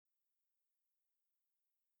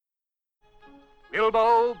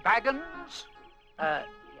Bilbo Baggins?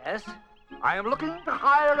 Yes? I am looking to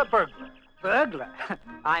hire a burglar. Burglar?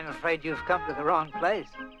 I'm afraid you've come to the wrong place.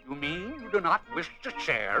 You mean you do not wish to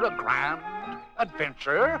share a grand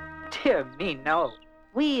adventure? Dear me, no.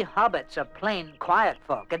 We hobbits are plain, quiet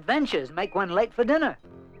folk. Adventures make one late for dinner.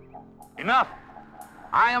 Enough.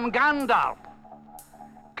 I am Gandalf.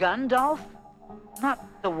 Gandalf? Not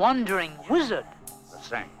the wandering wizard. The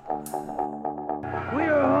same. We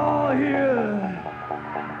are all here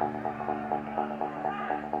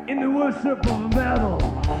in the worship of metal.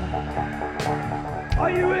 Are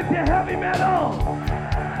you into heavy metal?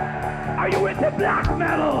 Are you into black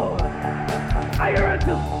metal? Are you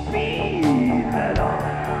into speed metal?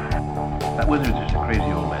 That wizard is a crazy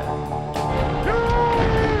old man.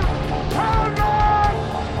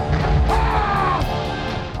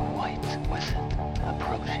 A white wizard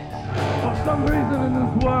approaches. For some reason in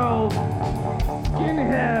this world,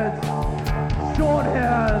 skinheads, short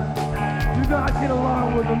hairs, do not get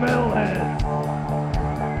along with the metalheads.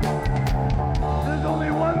 There's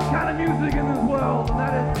only one kind of music in this world, and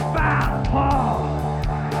that is fast, hard.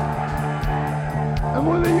 And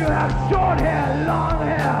whether you have short hair, long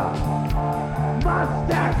hair,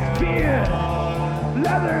 mustache, beard,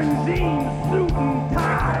 leather and jeans, suit and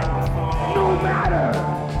tie, no matter.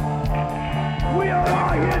 We are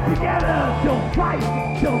all here together till fight,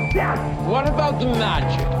 till death. What about the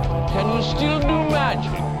magic? Can you still do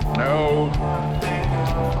magic? No.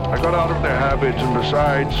 I got out of the habit, and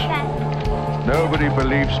besides, nobody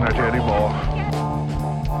believes in it anymore.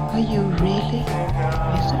 Are you really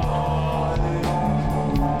wizard?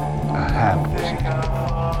 A ham wizard.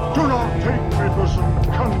 Do not take me for some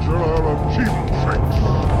conjurer of cheap tricks.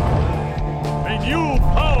 A new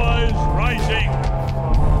power is rising.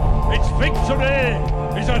 Its victory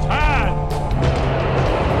is at hand.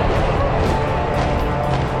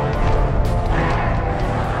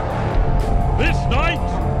 This night,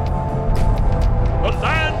 the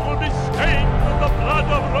land will be stained with the blood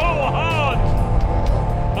of Rohan.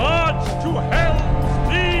 March to Helm's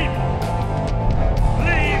Deep.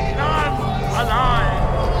 Leave none alive.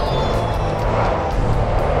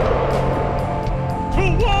 To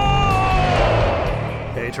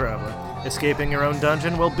war! Hey, traveler. Escaping your own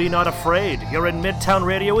dungeon? Well, be not afraid. You're in Midtown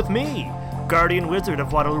Radio with me, Guardian Wizard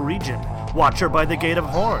of Waterloo Region, Watcher by the Gate of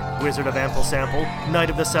Horn, Wizard of Ample Sample, Knight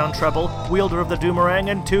of the Sound Treble, Wielder of the Doomerang,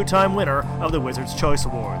 and two-time winner of the Wizard's Choice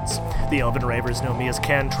Awards. The Elven Ravers know me as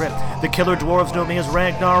Cantrip, the Killer Dwarves know me as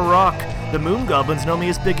Ragnar Rock, the Moon Goblins know me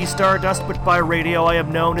as Biggie Stardust, but by radio I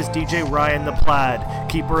am known as DJ Ryan the Plaid,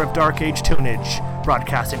 Keeper of Dark Age Tunage.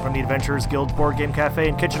 Broadcasting from the Adventurers Guild Board Game Cafe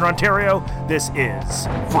in Kitchener, Ontario, this is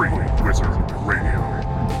Free Wizard Radio.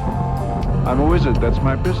 I'm a wizard, that's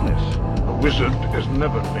my business. A wizard is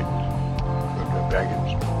never late, Dr.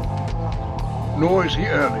 Baggins. Nor is he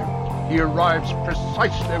early. He arrives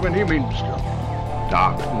precisely when he means to.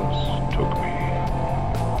 Darkness took me,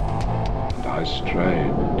 and I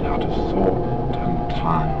strayed out of thought and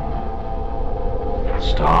time.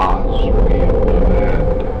 Stars wheeled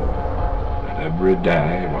overhead, and every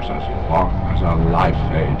day was as long as a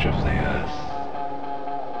life age of the earth.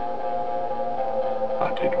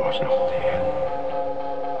 But it was not the end.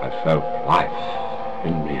 I felt life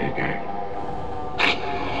in me again.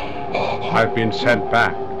 I've been sent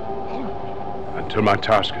back until my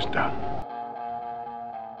task is done.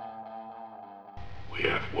 We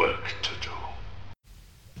have work to do.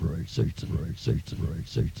 Right, Satan, right, Satan, right,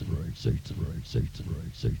 Satan, right, Satan, right, Satan,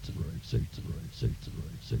 right, Satan, right, Satan, right, Satan,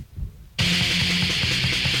 right, Satan, right.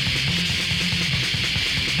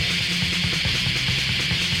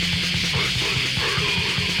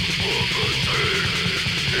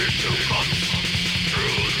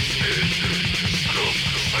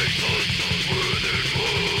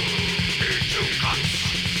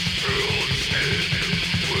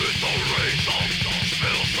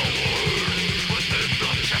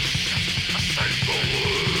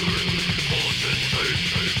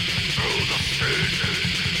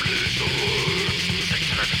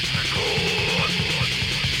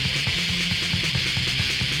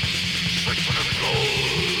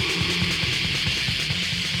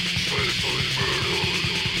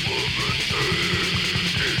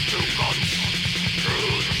 Into God.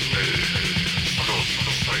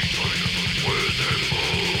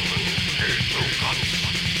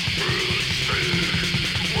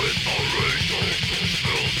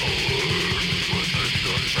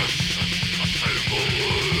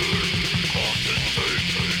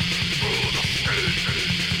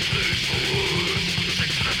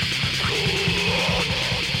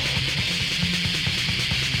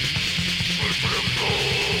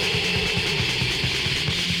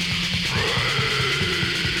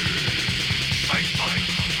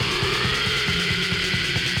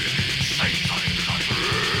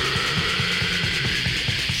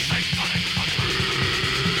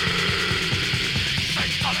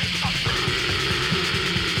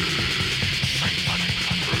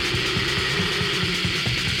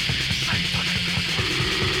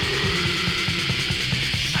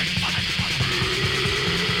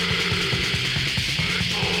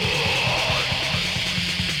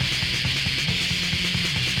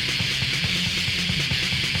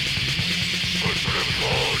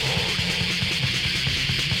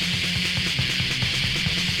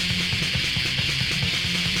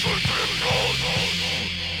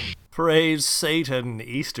 Praise Satan,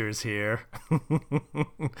 Easter's here.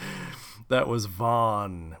 That was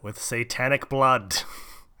Vaughn with Satanic Blood.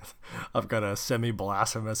 I've got a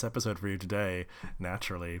semi-blasphemous episode for you today,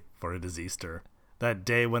 naturally, for it is Easter. That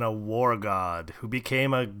day when a war god, who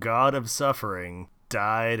became a god of suffering,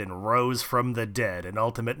 died and rose from the dead, in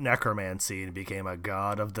ultimate necromancy, and became a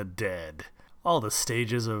god of the dead. All the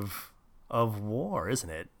stages of war, isn't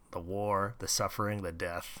it? The war, the suffering, the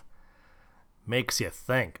death. Makes you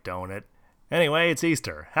think, don't it? Anyway, it's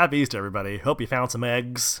Easter. Happy Easter, everybody. Hope you found some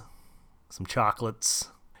eggs, some chocolates.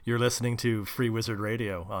 You're listening to Free Wizard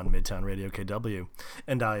Radio on Midtown Radio KW,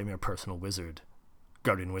 and I am your personal wizard,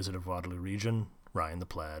 Guardian Wizard of Waterloo Region, Ryan the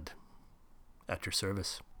Plaid. At your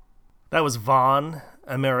service. That was Vaughn,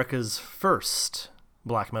 America's first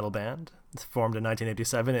black metal band. It's formed in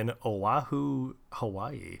 1987 in Oahu,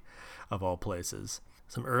 Hawaii, of all places.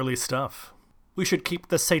 Some early stuff. We should keep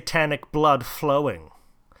the satanic blood flowing.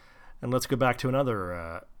 And let's go back to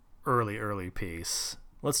another early piece.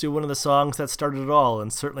 Let's do one of the songs that started it all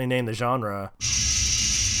and certainly named the genre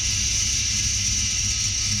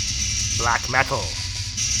Black Metal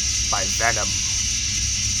by Venom.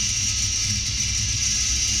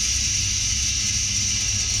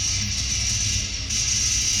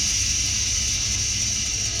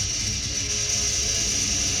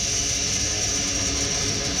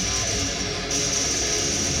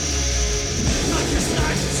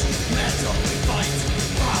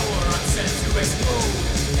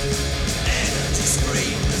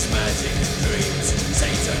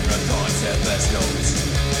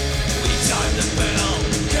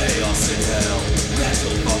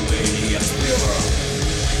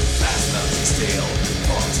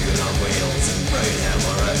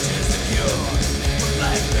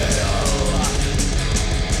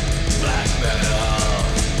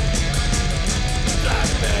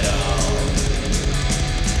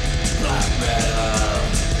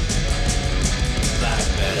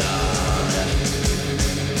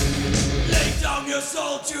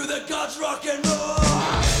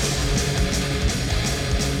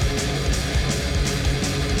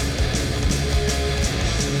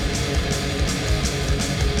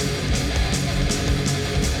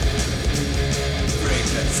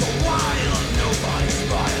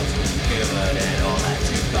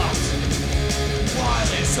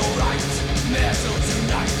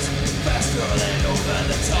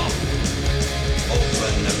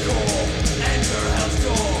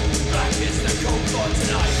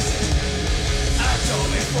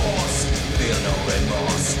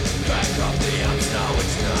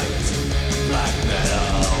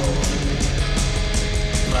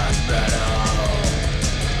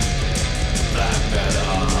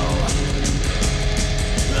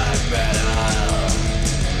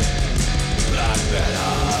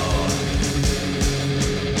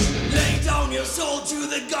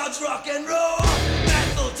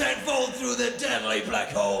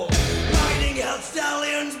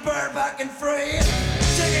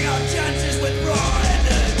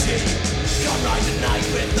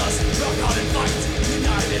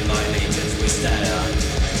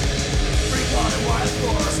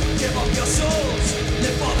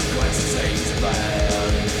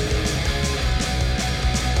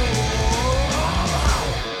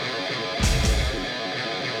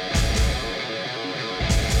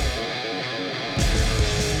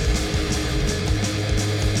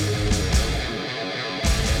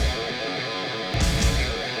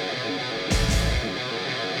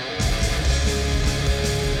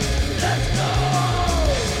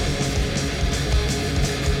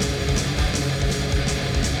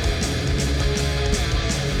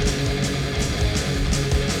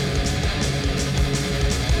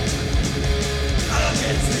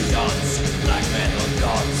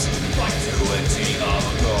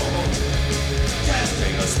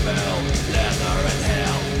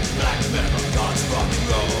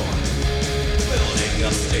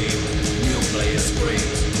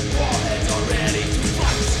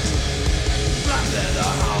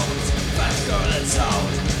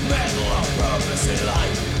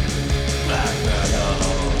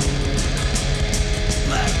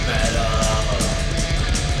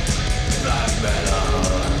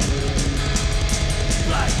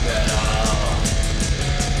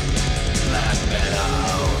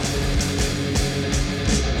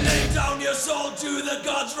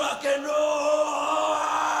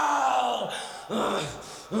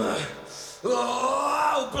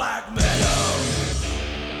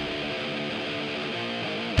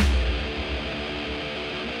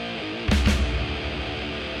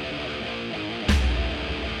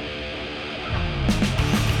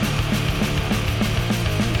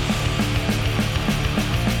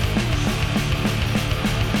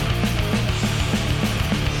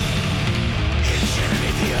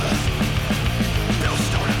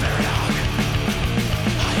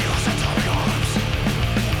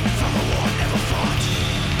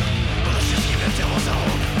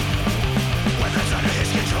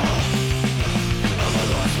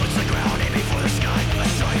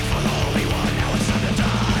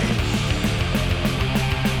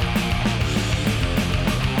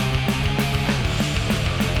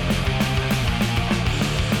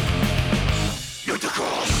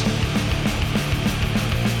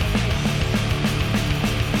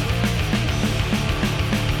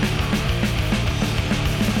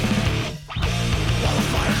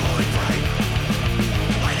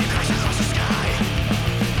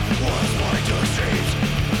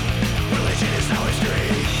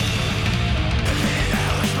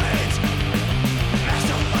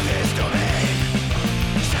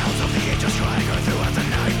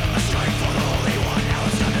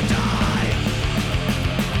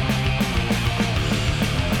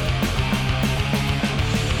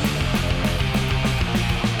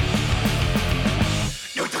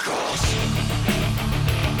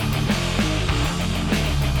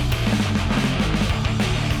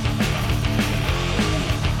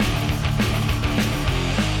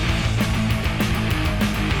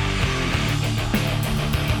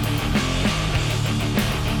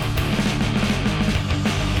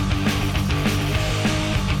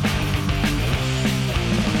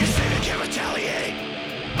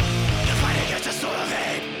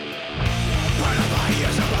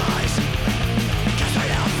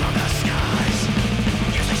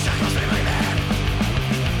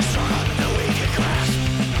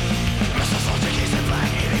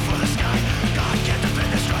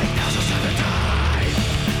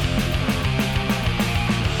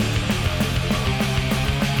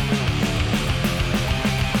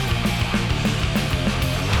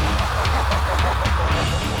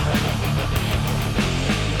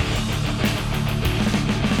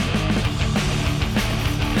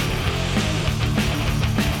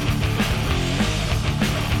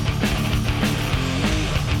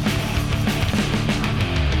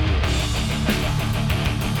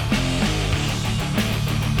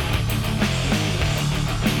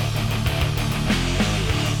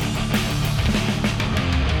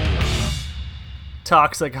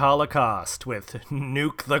 Toxic Holocaust with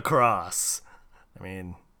Nuke the Cross. I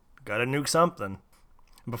mean, gotta nuke something.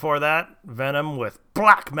 Before that, Venom with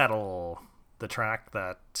Black Metal, the track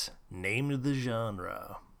that named the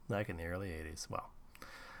genre back in the early 80s. Well,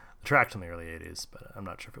 the track from the early 80s, but I'm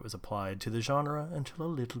not sure if it was applied to the genre until a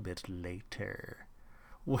little bit later.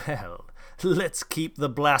 Well, let's keep the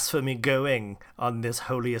blasphemy going on this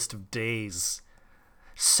holiest of days.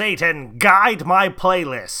 Satan, guide my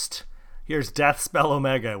playlist! Here's Deathspell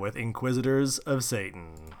Omega with Inquisitors of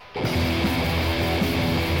Satan.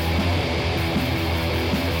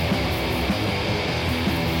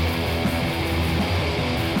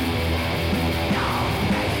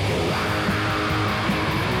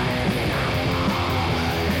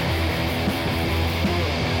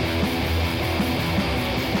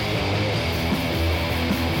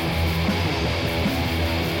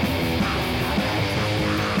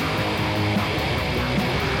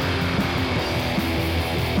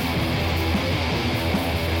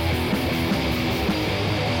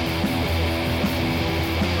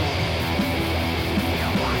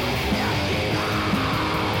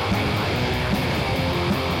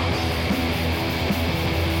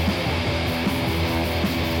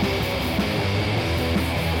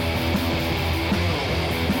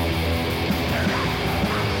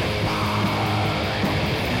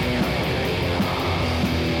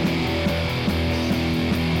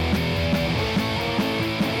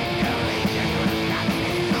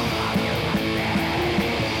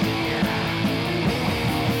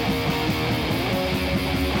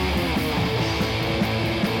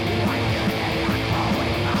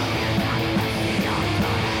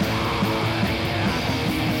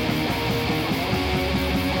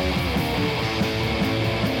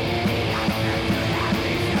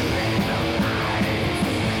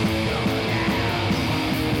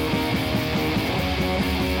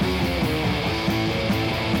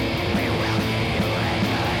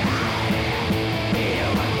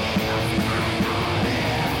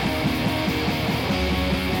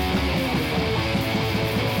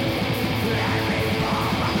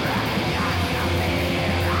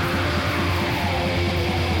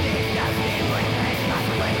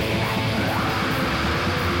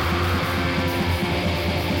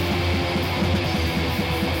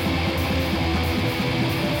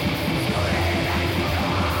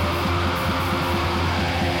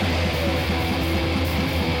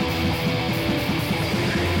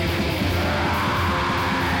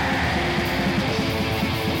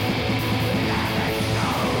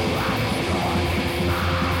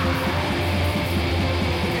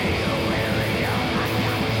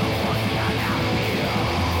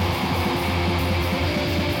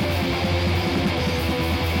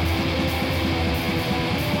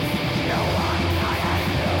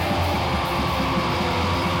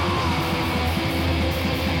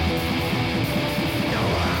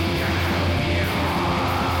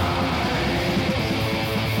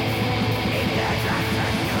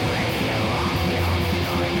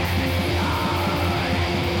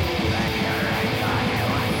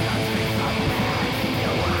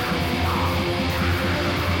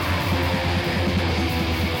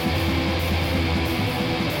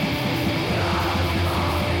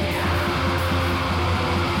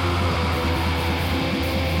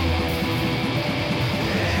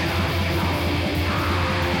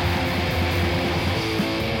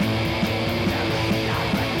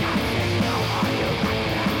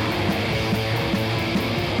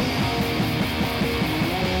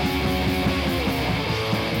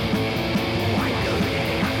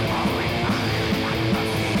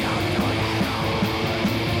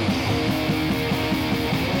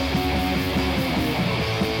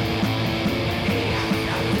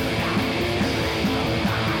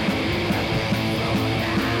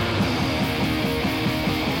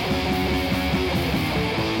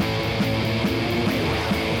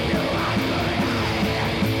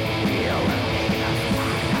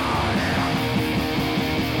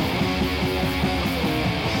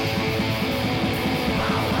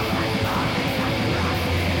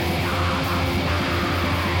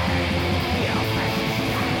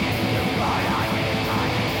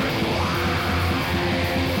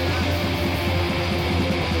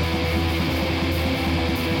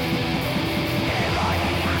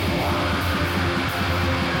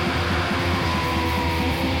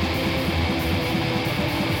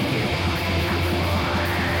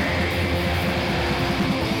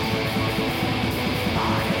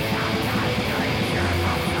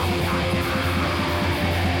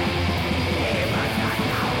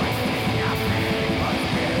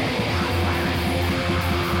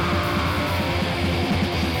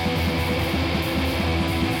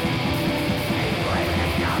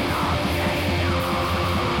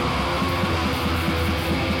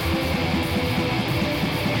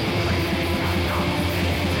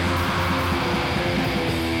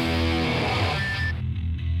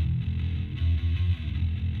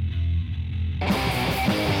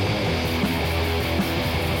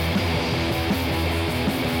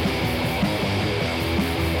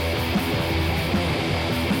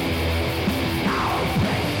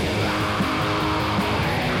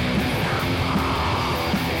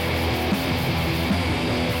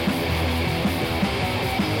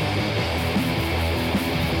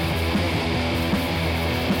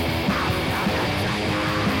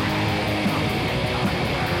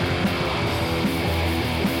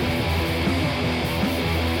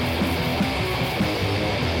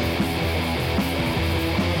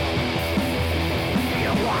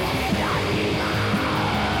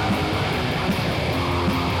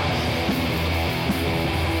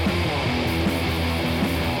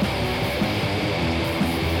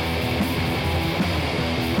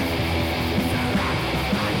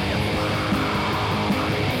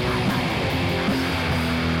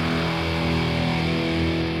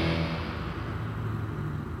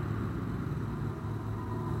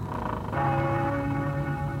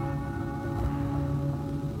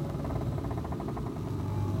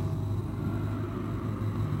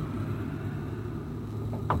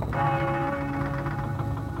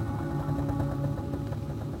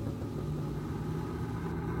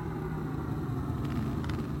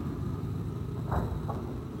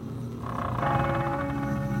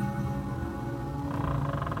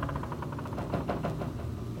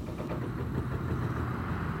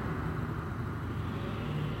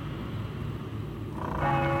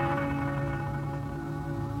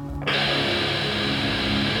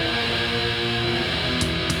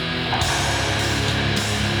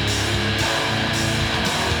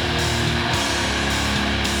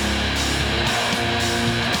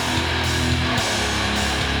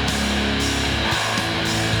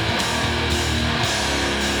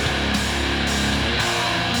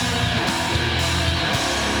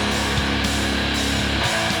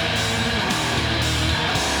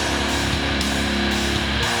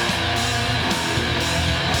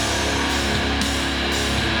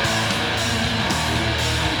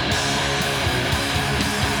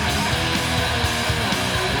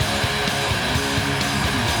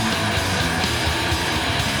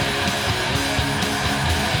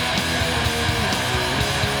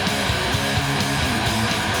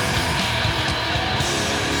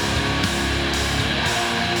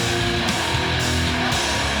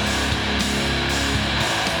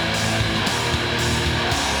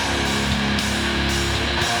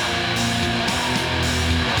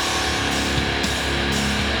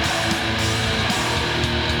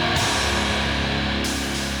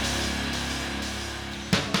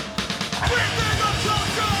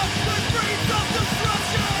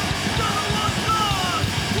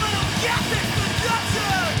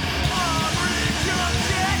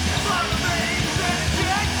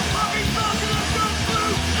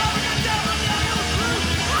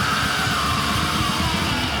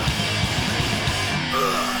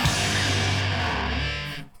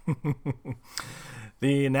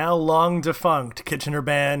 The now long defunct Kitchener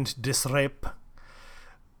band Disrape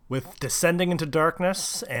with Descending into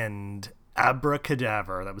Darkness and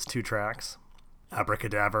Abracadaver. That was 2 tracks.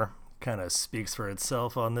 Abracadaver kind of speaks for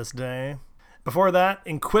itself on this day. Before that,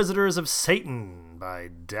 Inquisitors of Satan by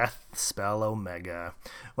Death Spell Omega.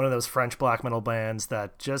 One of those French black metal bands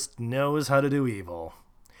that just knows how to do evil.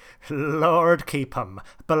 Lord keep 'em.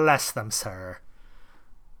 Bless them, sir.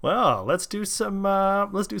 Well, let's do some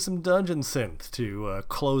dungeon synth to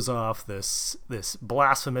close off this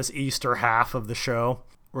blasphemous Easter half of the show.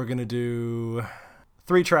 We're gonna do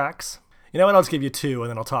 3 tracks. You know what? I'll just give you 2, and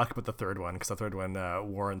then I'll talk about the third one, because the third one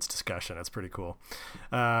warrants discussion. It's pretty cool.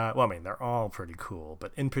 Well, I mean, they're all pretty cool,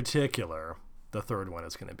 but in particular, the third one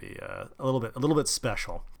is going to be a little bit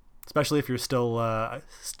special, especially if you're still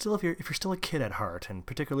if you're still a kid at heart, and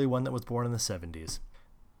particularly one that was born in the 70s.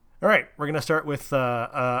 All right, we're going to start with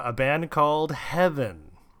a band called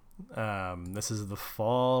Heaven. This is The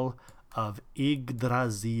Fall of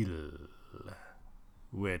Yggdrasil,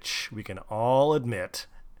 which we can all admit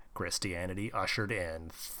Christianity ushered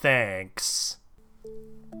in. Thanks.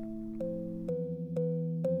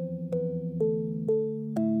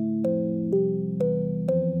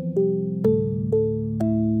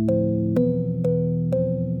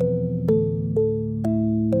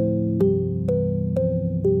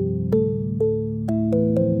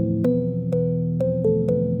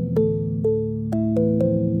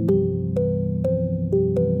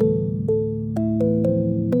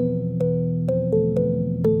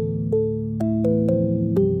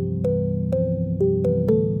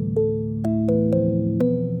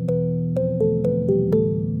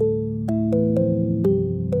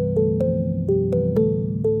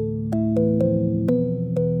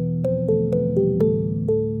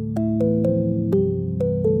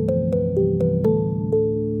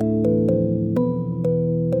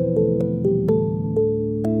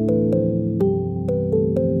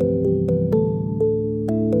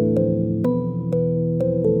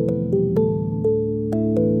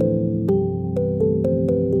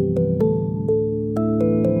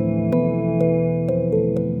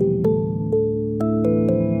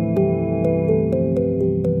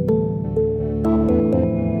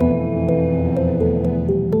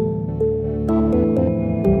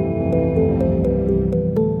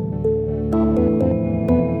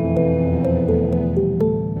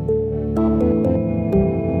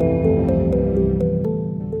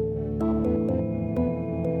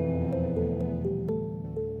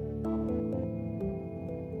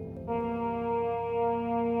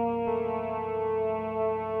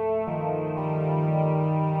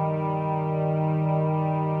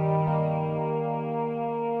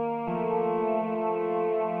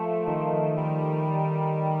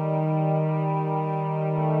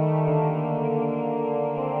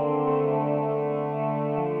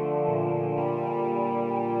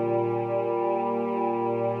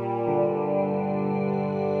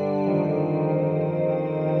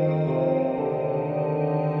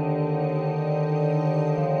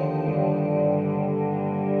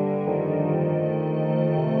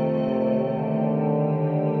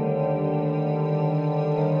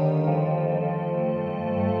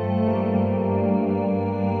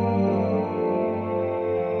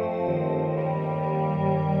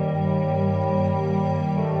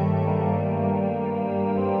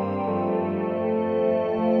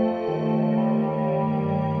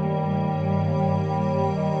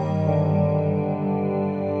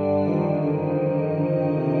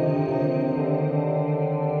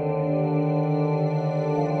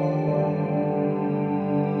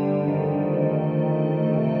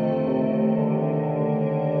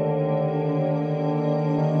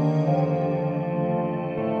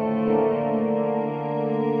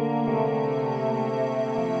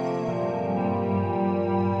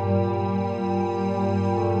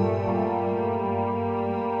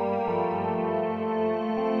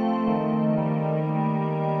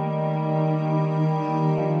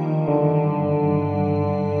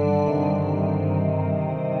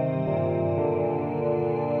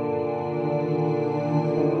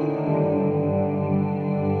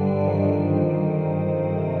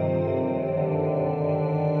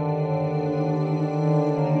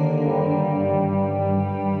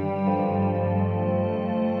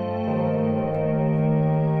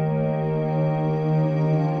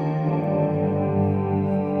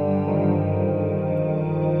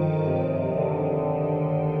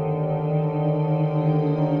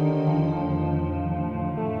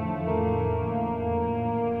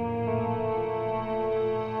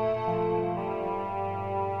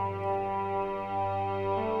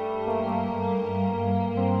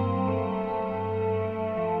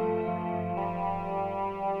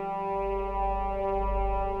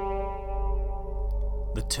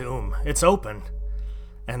 tomb. It's open.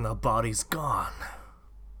 And the body's gone.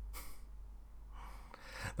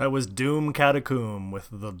 That was Doom Catacomb with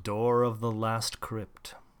The Door of the Last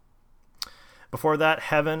Crypt. Before that,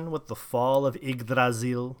 Heaven with The Fall of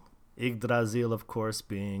Yggdrasil. Yggdrasil, of course,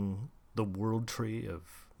 being the world tree of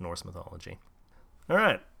Norse mythology. All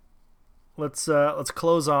right, let's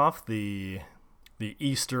close off the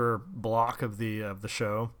Easter block of the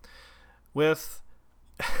show with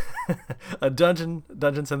a dungeon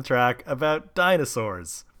synth track about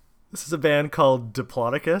dinosaurs. This is a band called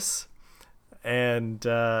Diplodocus, and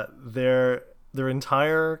their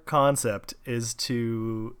entire concept is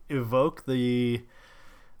to evoke the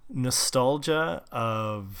nostalgia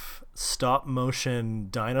of stop-motion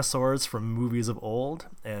dinosaurs from movies of old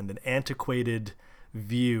and an antiquated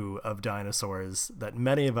view of dinosaurs that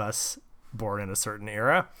many of us born in a certain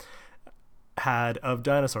era had of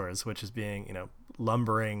dinosaurs, which is being,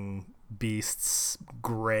 lumbering beasts,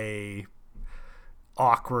 gray,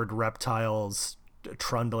 awkward reptiles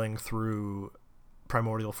trundling through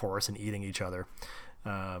primordial forests and eating each other.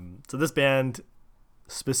 So this band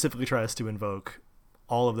specifically tries to invoke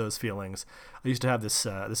all of those feelings. I used to have this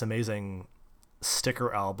amazing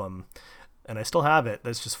sticker album, and I still have it,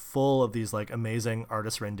 that's just full of these like amazing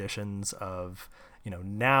artist renditions of,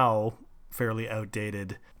 now fairly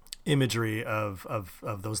outdated imagery of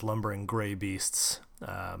those lumbering gray beasts.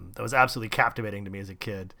 That was absolutely captivating to me as a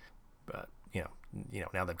kid. But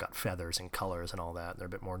now they've got feathers and colors and all that. They're a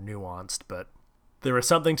bit more nuanced, but there was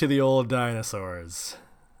something to the old dinosaurs.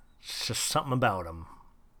 Just something about them.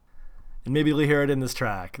 And maybe you'll hear it in this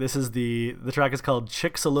track. This is the track is called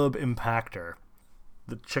Chicxulub Impactor.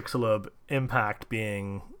 The Chicxulub impact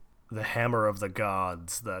being the hammer of the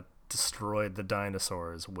gods that destroyed the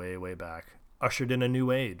dinosaurs way, way back. Ushered in a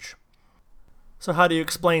new age. So how do you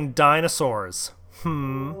explain dinosaurs?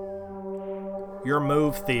 Your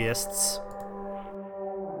move, theists.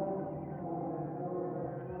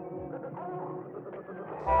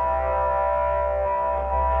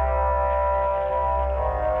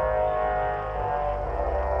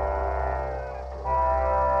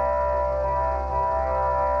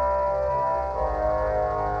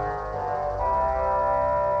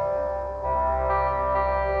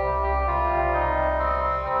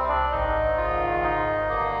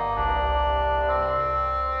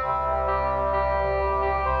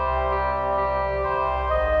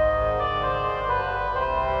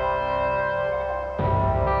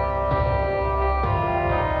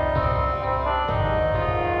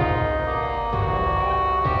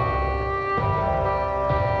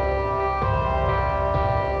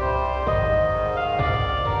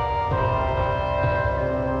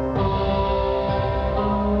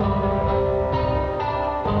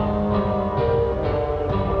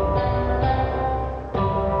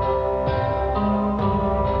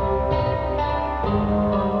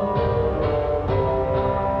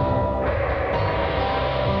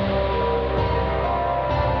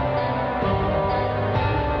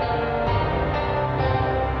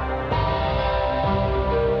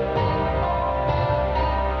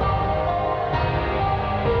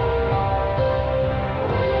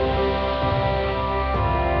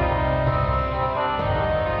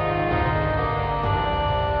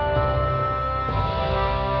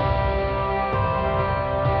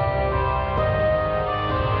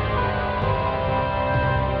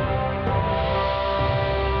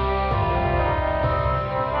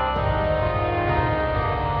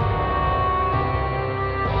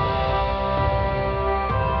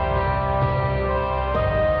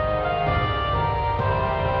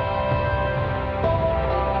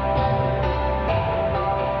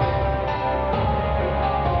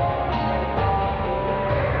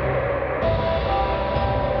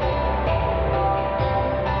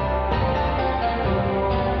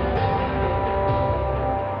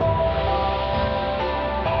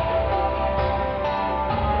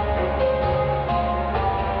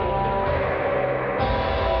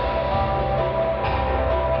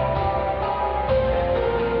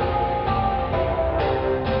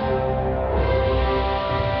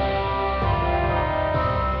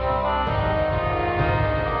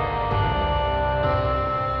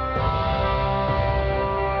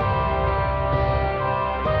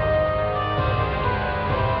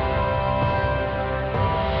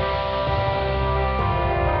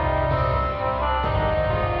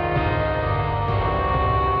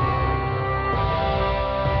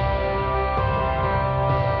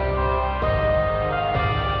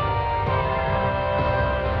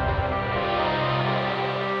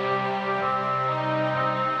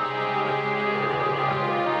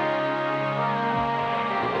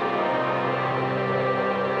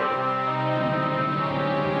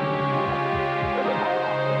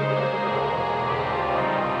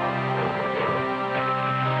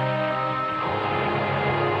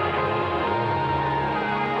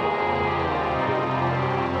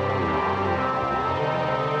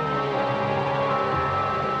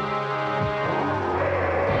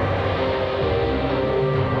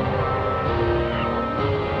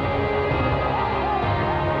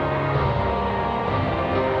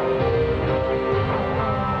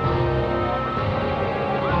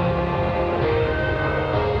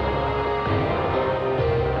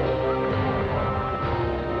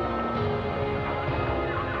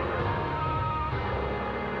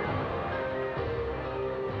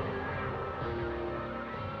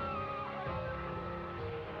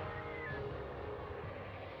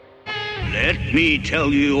 Let me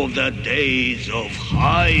tell you of the days of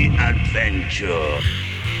high adventure.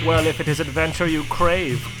 Well, if it is adventure you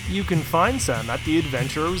crave, you can find some at the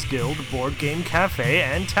Adventurers Guild Board Game Cafe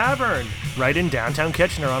and Tavern, right in downtown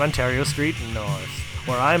Kitchener on Ontario Street North,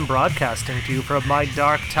 where I'm broadcasting to you from my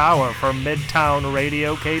dark tower for Midtown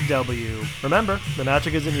Radio KW. Remember, the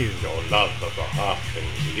magic is in you. Your love of a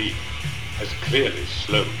halfling's leap has clearly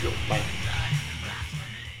slowed your mind.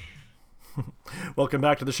 Welcome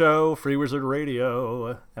back to the show, Free Wizard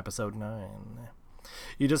Radio, Episode 9.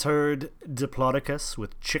 You just heard Diplodocus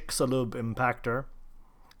with Chicxulub Impactor.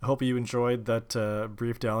 I hope you enjoyed that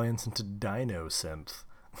brief dalliance into Dino Synth.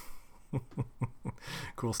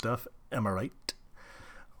 Cool stuff, am I right?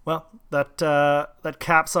 Well, that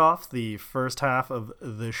caps off the first half of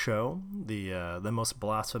the show, the most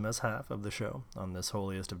blasphemous half of the show on this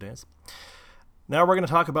holiest of days. Now we're going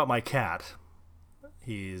to talk about my cat.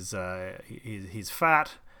 He's fat.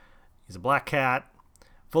 He's a black cat,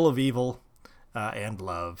 full of evil and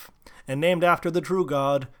love, and named after the true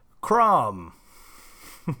god Crom.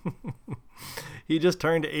 He just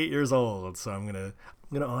turned 8 years old, so I'm gonna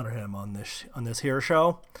honor him on this here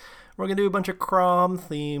show. We're gonna do a bunch of Crom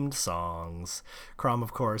themed songs. Crom,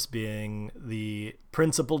 of course, being the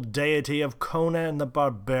principal deity of Conan the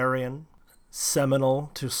Barbarian, seminal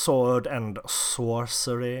to sword and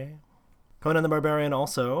sorcery. Conan the Barbarian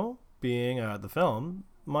also being the film,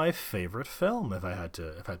 my favorite film, if I had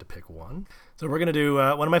to pick one. So we're gonna do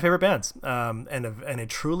one of my favorite bands, and a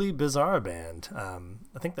truly bizarre band.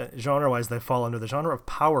 I think that genre-wise they fall under the genre of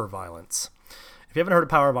power violence. If you haven't heard of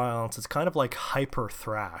power violence, it's kind of like hyper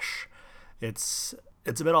thrash. It's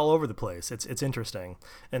a bit all over the place. It's interesting,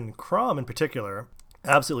 and Crom in particular,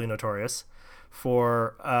 absolutely notorious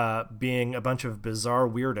for being a bunch of bizarre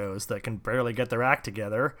weirdos that can barely get their act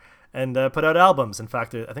together and put out albums. In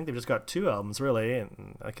fact, I think they've just got 2 albums, really,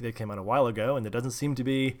 and they came out a while ago, and there doesn't seem to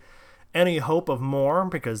be any hope of more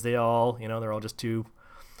because they're all just too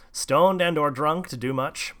stoned and or drunk to do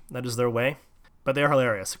much. That is their way. But they're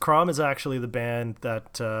hilarious. Crom is actually the band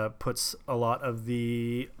that puts a lot of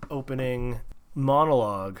the opening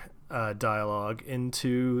monologue dialogue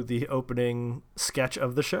into the opening sketch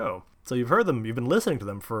of the show. So you've heard them, you've been listening to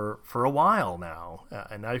them for a while now,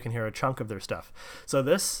 and now you can hear a chunk of their stuff. So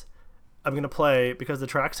this, I'm going to play, because the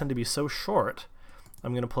tracks tend to be so short,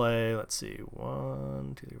 I'm going to play, let's see,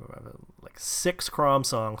 1, 2, 3, 4, 5, like 6 Crom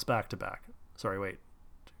songs back to back. Sorry, wait.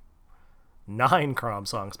 9 Crom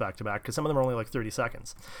songs back to back, because some of them are only like 30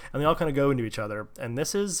 seconds. And they all kind of go into each other. And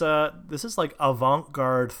this is like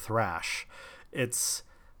avant-garde thrash. It's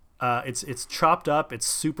chopped up, it's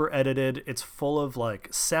super edited, it's full of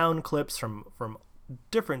like sound clips from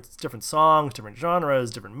different songs, different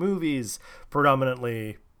genres, different movies,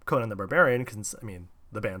 predominantly Conan the Barbarian, because I mean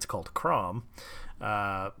the band's called Crom.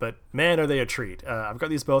 But man, are they a treat. I've got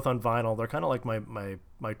these both on vinyl. They're kind of like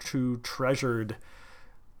my true treasured,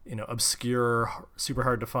 obscure, super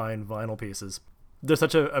hard to find vinyl pieces. They're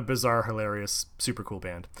such a bizarre, hilarious, super cool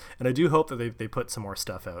band. And I do hope that they put some more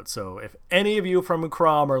stuff out. So if any of you from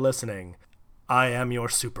Crom are listening, I am your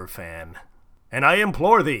super fan. And I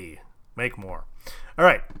implore thee, make more. All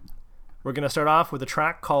right, we're going to start off with a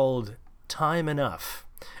track called Time Enough.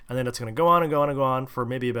 And then it's going to go on and go on and go on for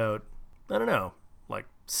maybe about, I don't know, like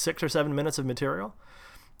 6 or 7 minutes of material.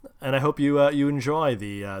 And I hope you enjoy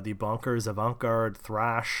the bonkers avant-garde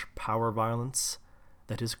thrash power violence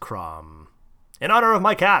that is Crom. In honor of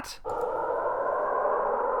my cat!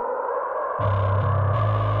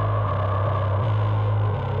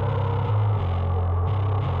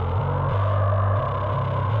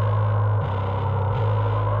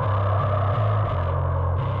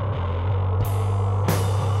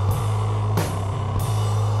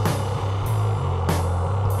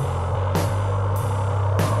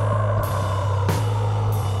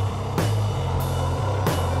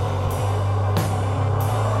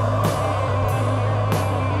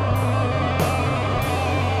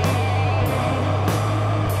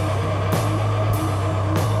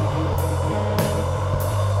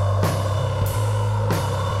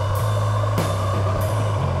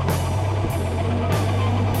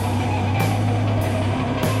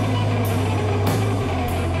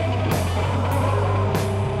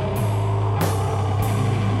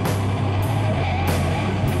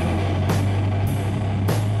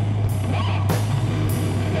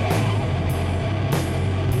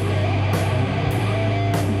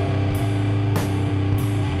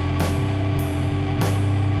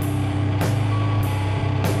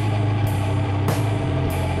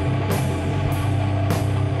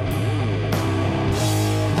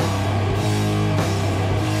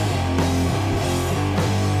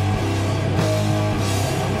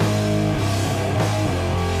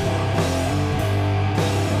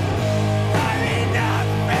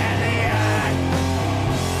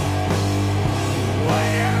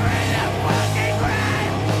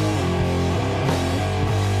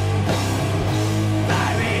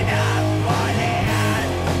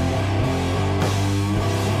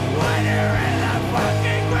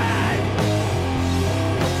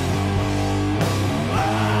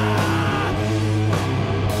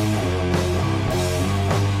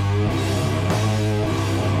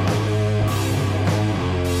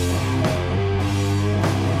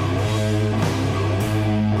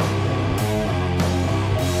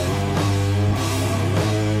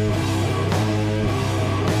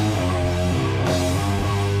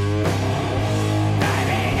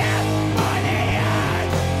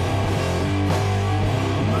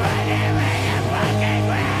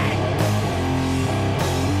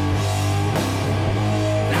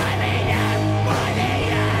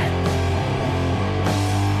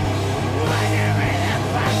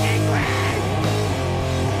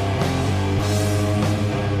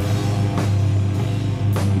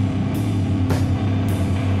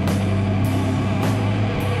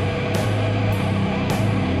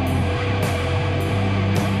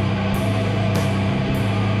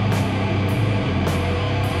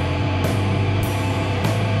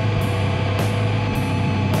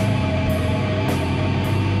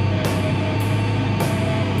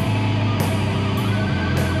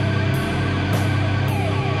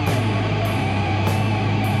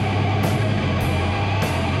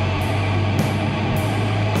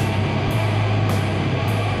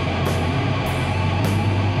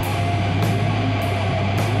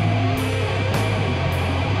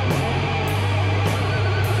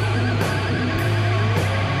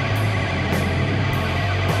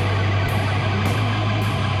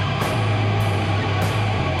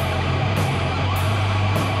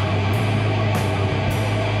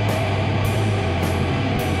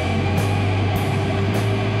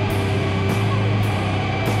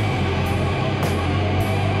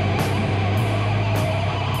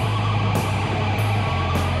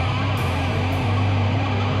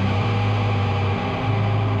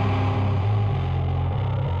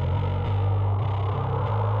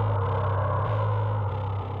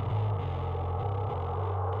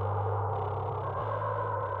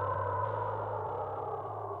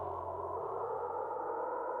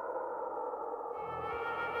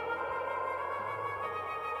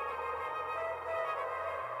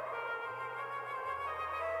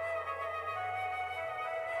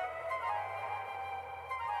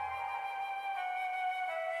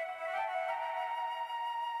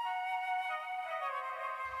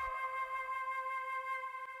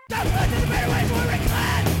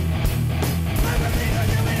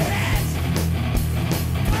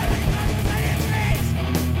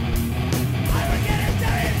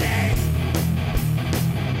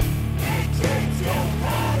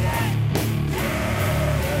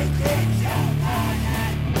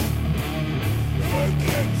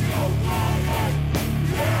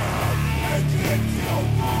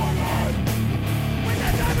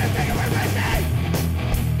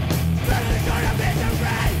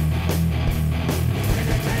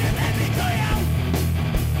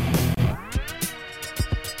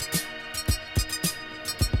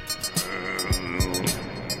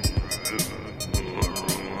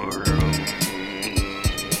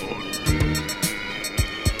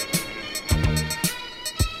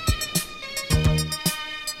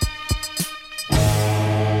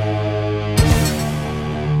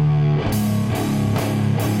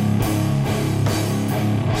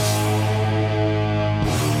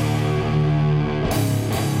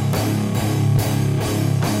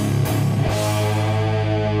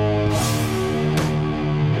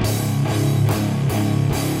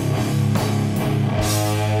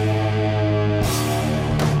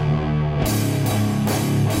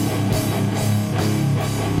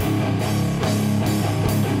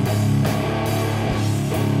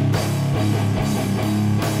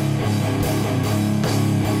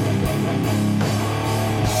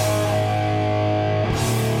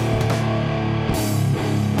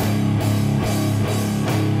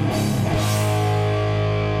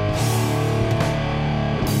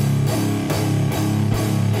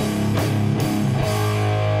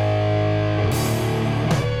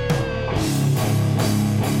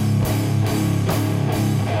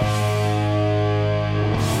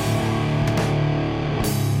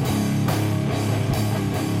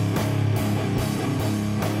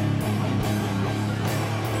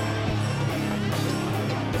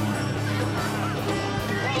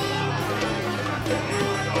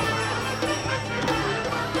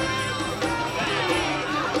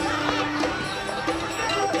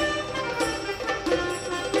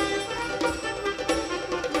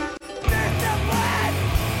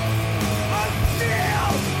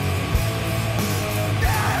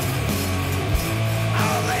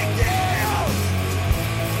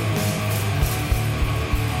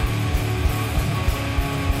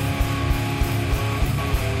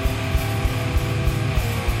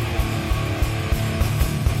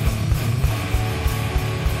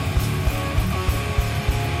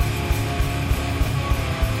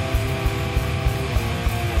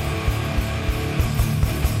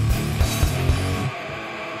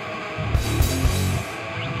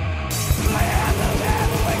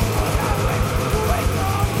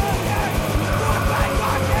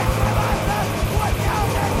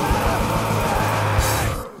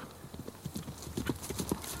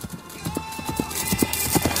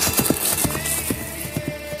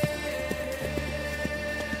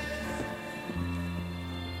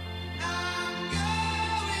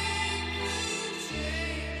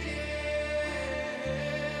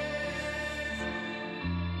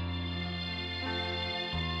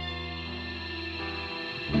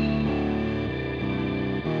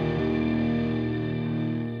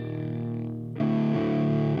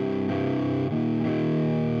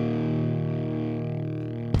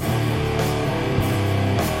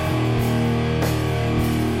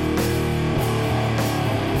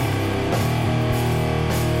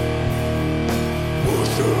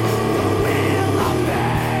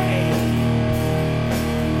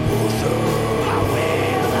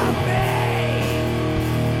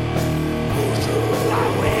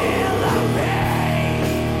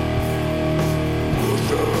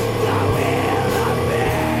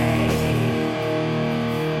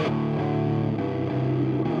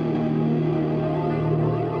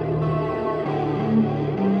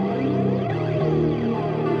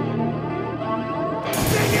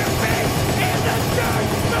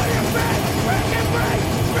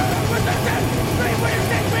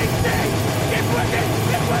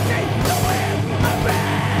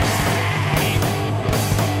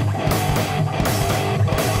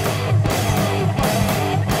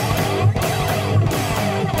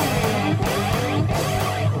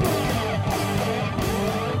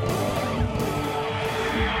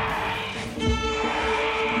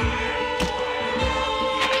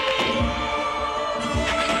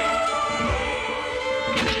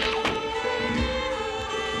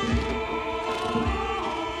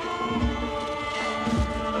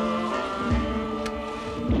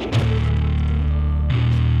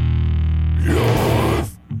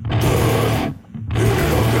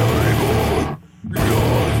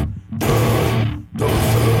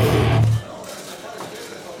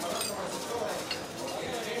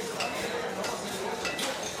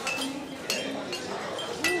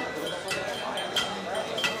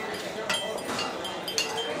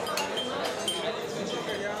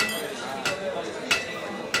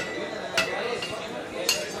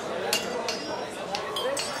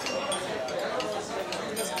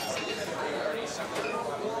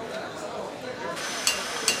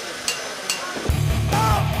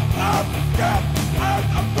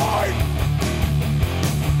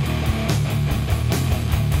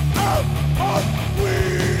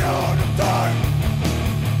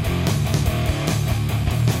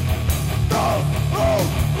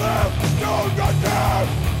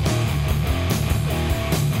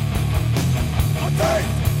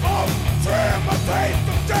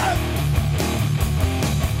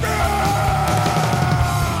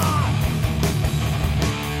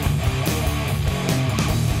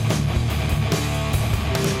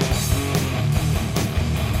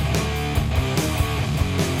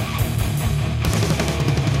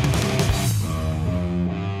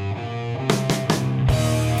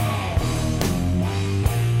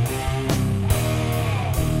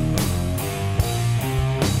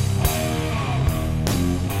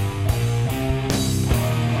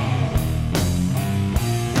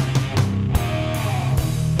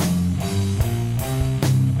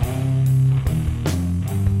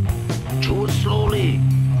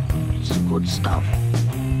 stuff.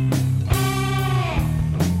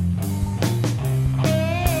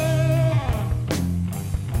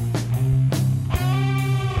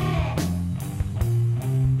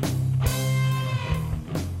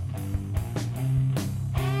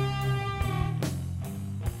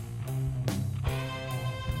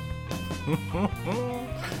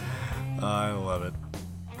 I love it.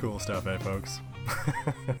 Cool stuff, eh, folks?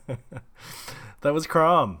 That was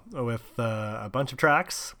Crom with a bunch of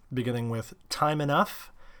tracks, beginning with Time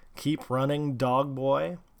Enough, Keep Running, Dog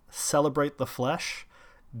Boy, Celebrate the Flesh,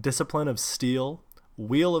 Discipline of Steel,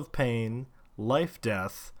 Wheel of Pain, Life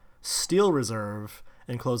Death, Steel Reserve,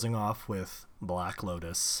 and closing off with Black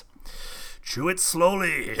Lotus. Chew it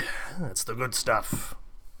slowly. That's the good stuff,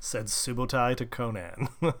 said Subotai to Conan.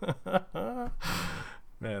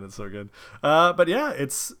 Man, it's so good. But yeah,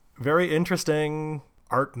 it's very interesting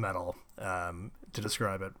art metal, to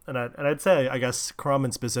describe it. And I'd say, I guess, Crom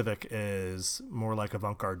in specific is more like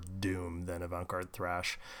avant-garde doom than avant-garde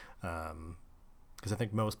thrash. Because I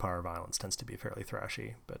think most power violence tends to be fairly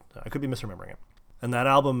thrashy, but I could be misremembering it. And that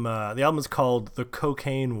album, the album is called The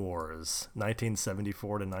Cocaine Wars,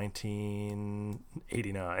 1974 to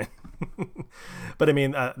 1989. But I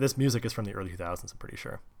mean, this music is from the early 2000s, I'm pretty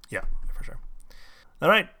sure. Yeah, for sure. All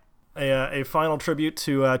right, a final tribute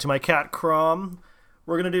to my cat Crom.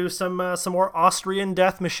 We're gonna do some more Austrian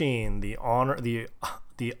Death Machine, the Arnold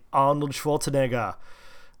Schwarzenegger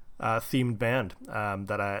themed band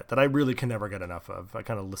that I really can never get enough of. I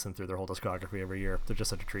kind of listen through their whole discography every year. They're just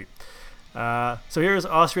such a treat. So here's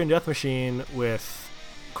Austrian Death Machine with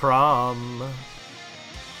Crom.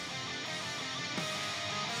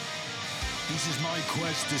 This is my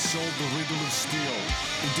quest to solve the riddle of steel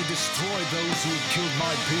and to destroy those who have killed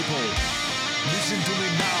my people. Listen to me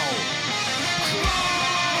now.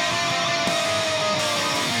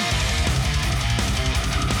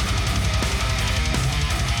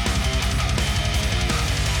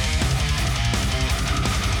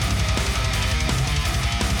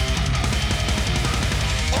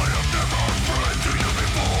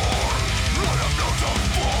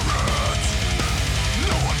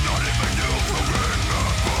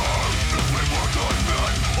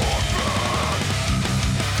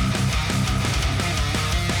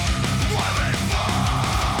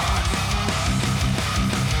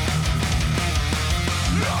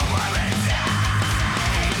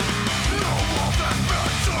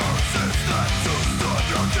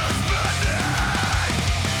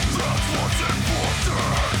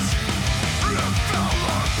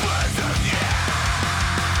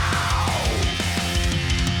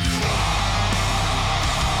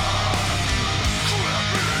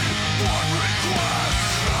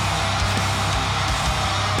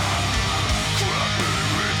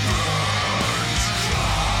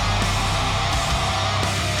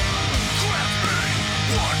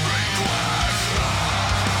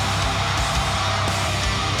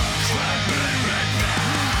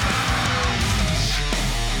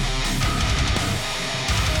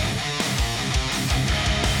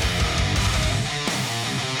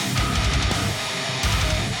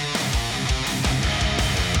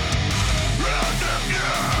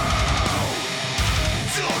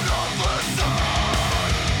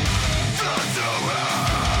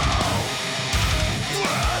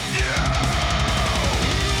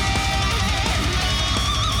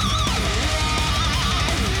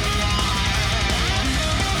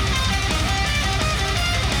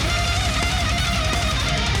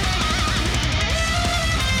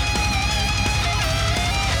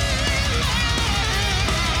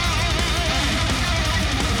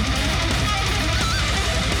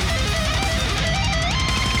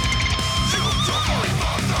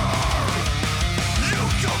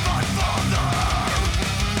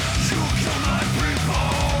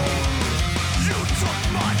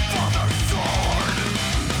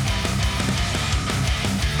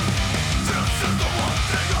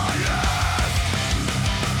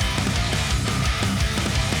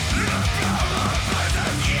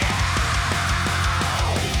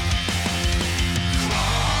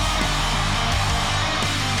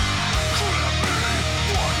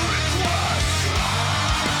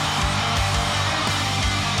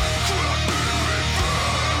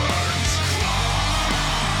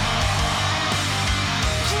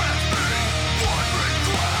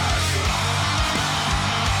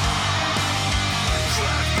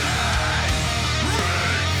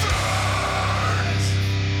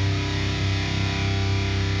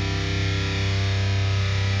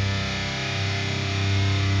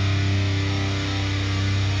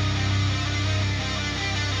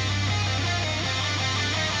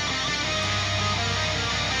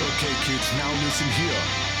 kids, now listen here.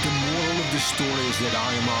 The moral of the story is that I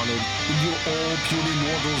am honored, and you're all puny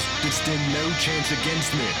mortals that stand no chance against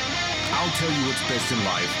me. I'll tell you what's best in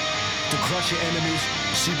life. To crush your enemies,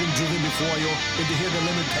 see them driven before you, and to hear the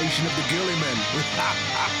lamentation of the girly men.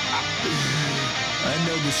 I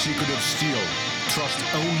know the secret of steel. Trust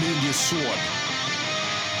only in your sword.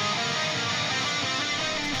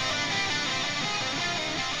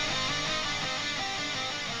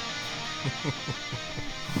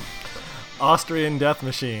 Austrian Death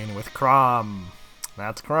Machine with Crom.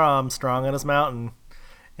 That's Crom, strong on his mountain.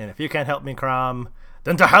 And if you can't help me, Crom,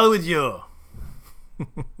 then to hell with you!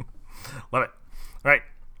 Love it. All right.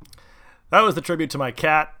 That was the tribute to my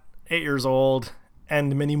cat, 8 years old,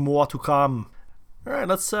 and many more to come. All right,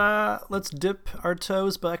 let's dip our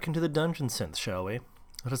toes back into the dungeon synth, shall we?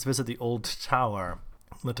 Let us visit the old tower.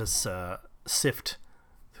 Let us sift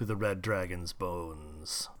through the red dragon's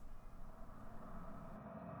bones.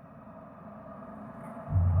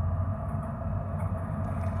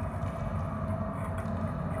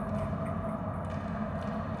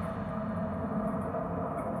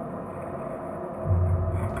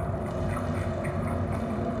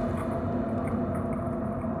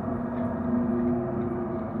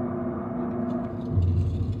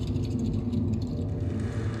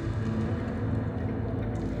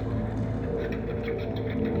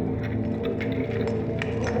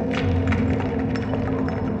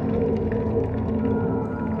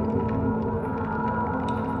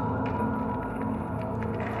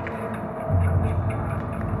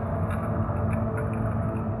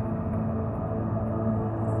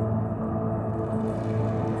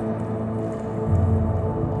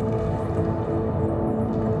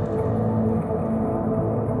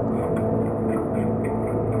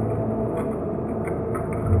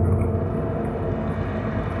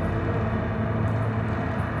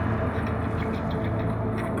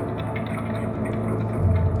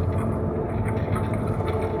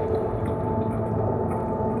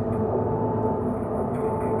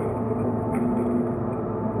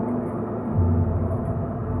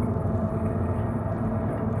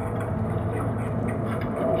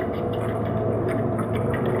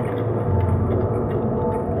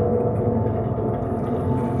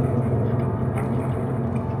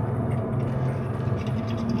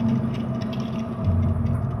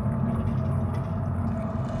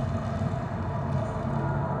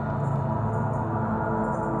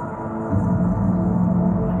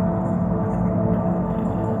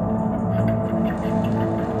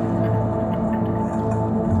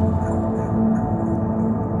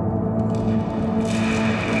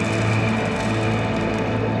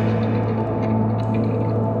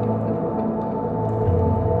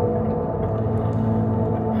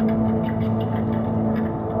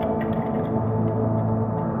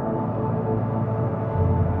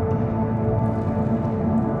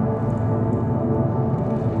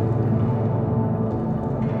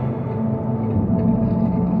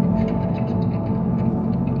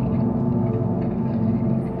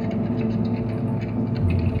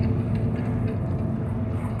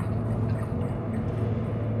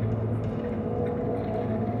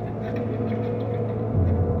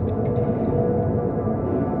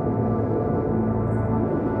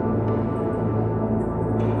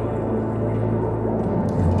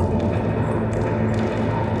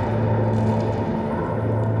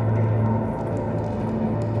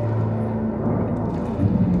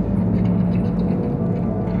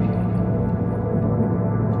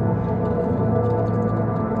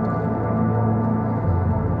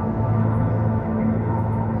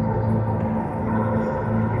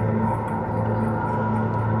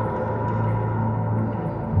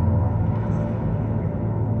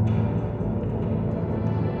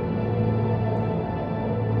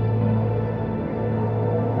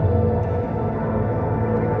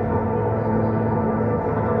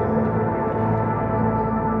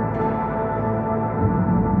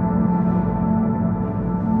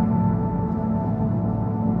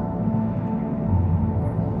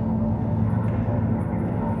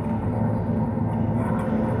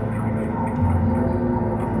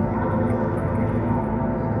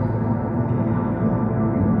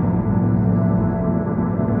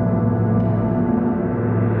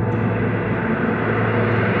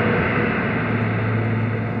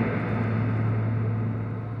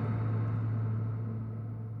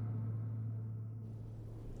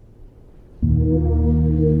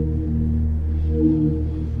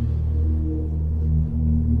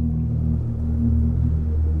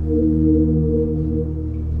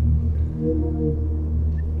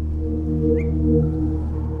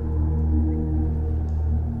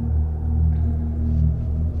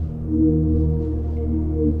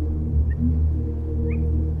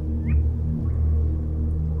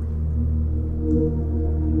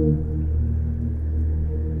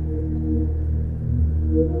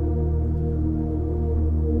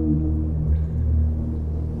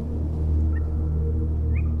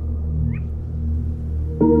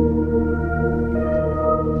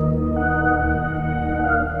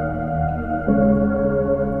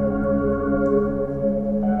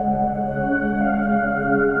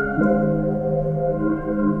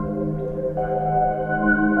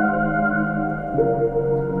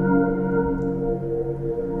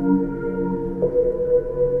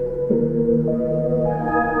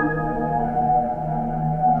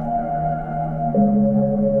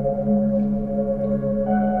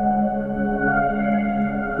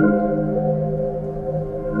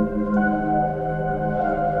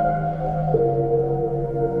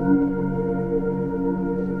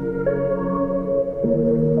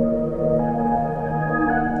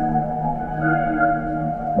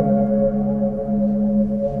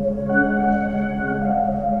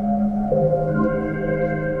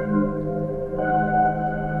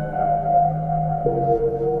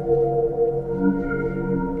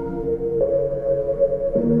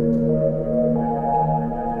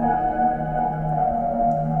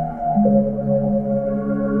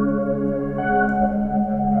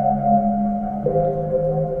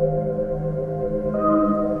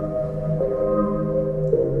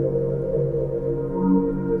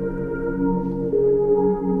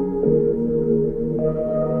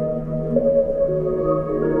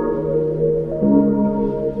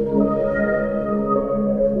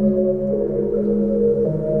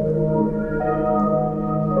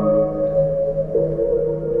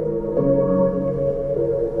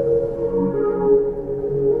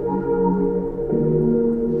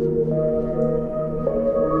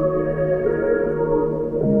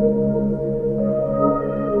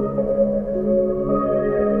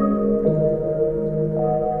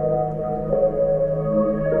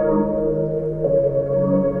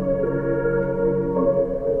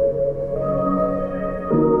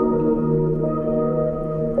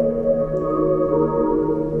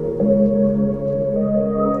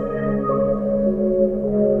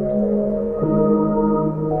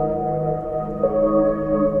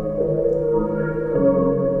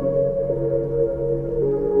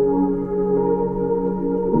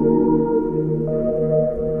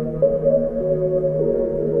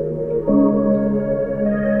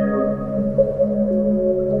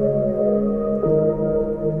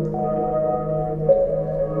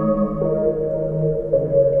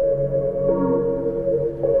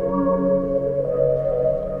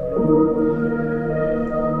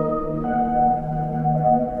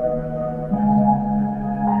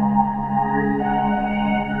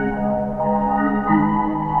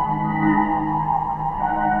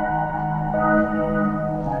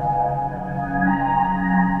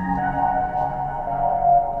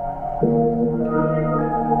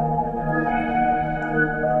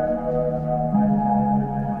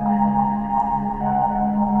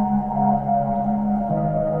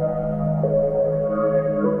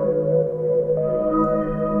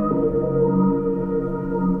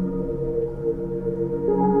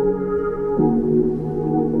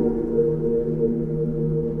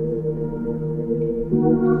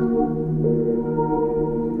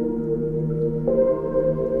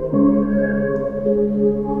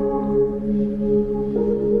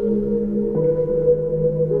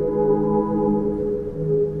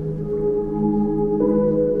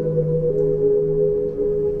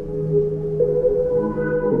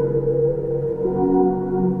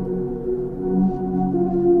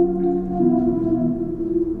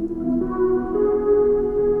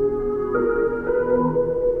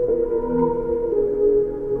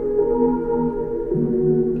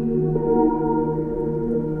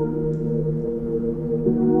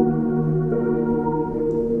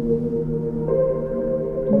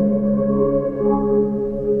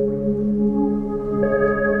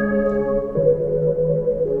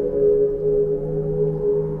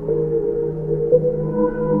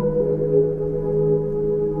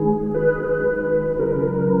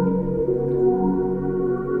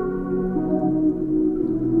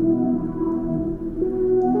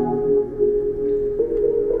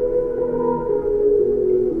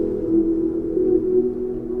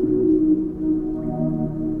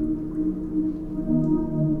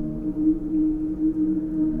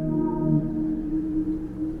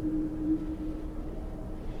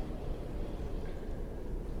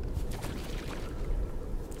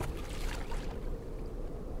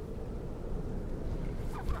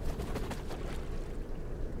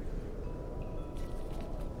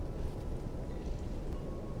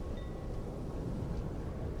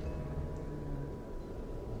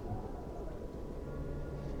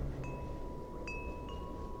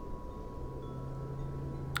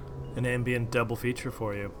 An ambient double feature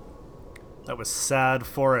for you. That was Sad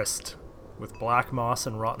Forest with Black Moss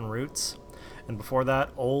and Rotten Roots, and before that,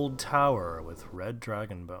 Old Tower with Red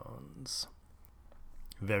Dragon Bones.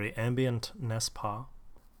 Very ambient, n'est-ce pas?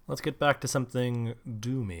 Let's get back to something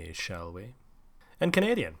doomy, shall we? And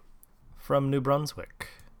Canadian, from New Brunswick,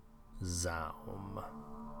 Zaum.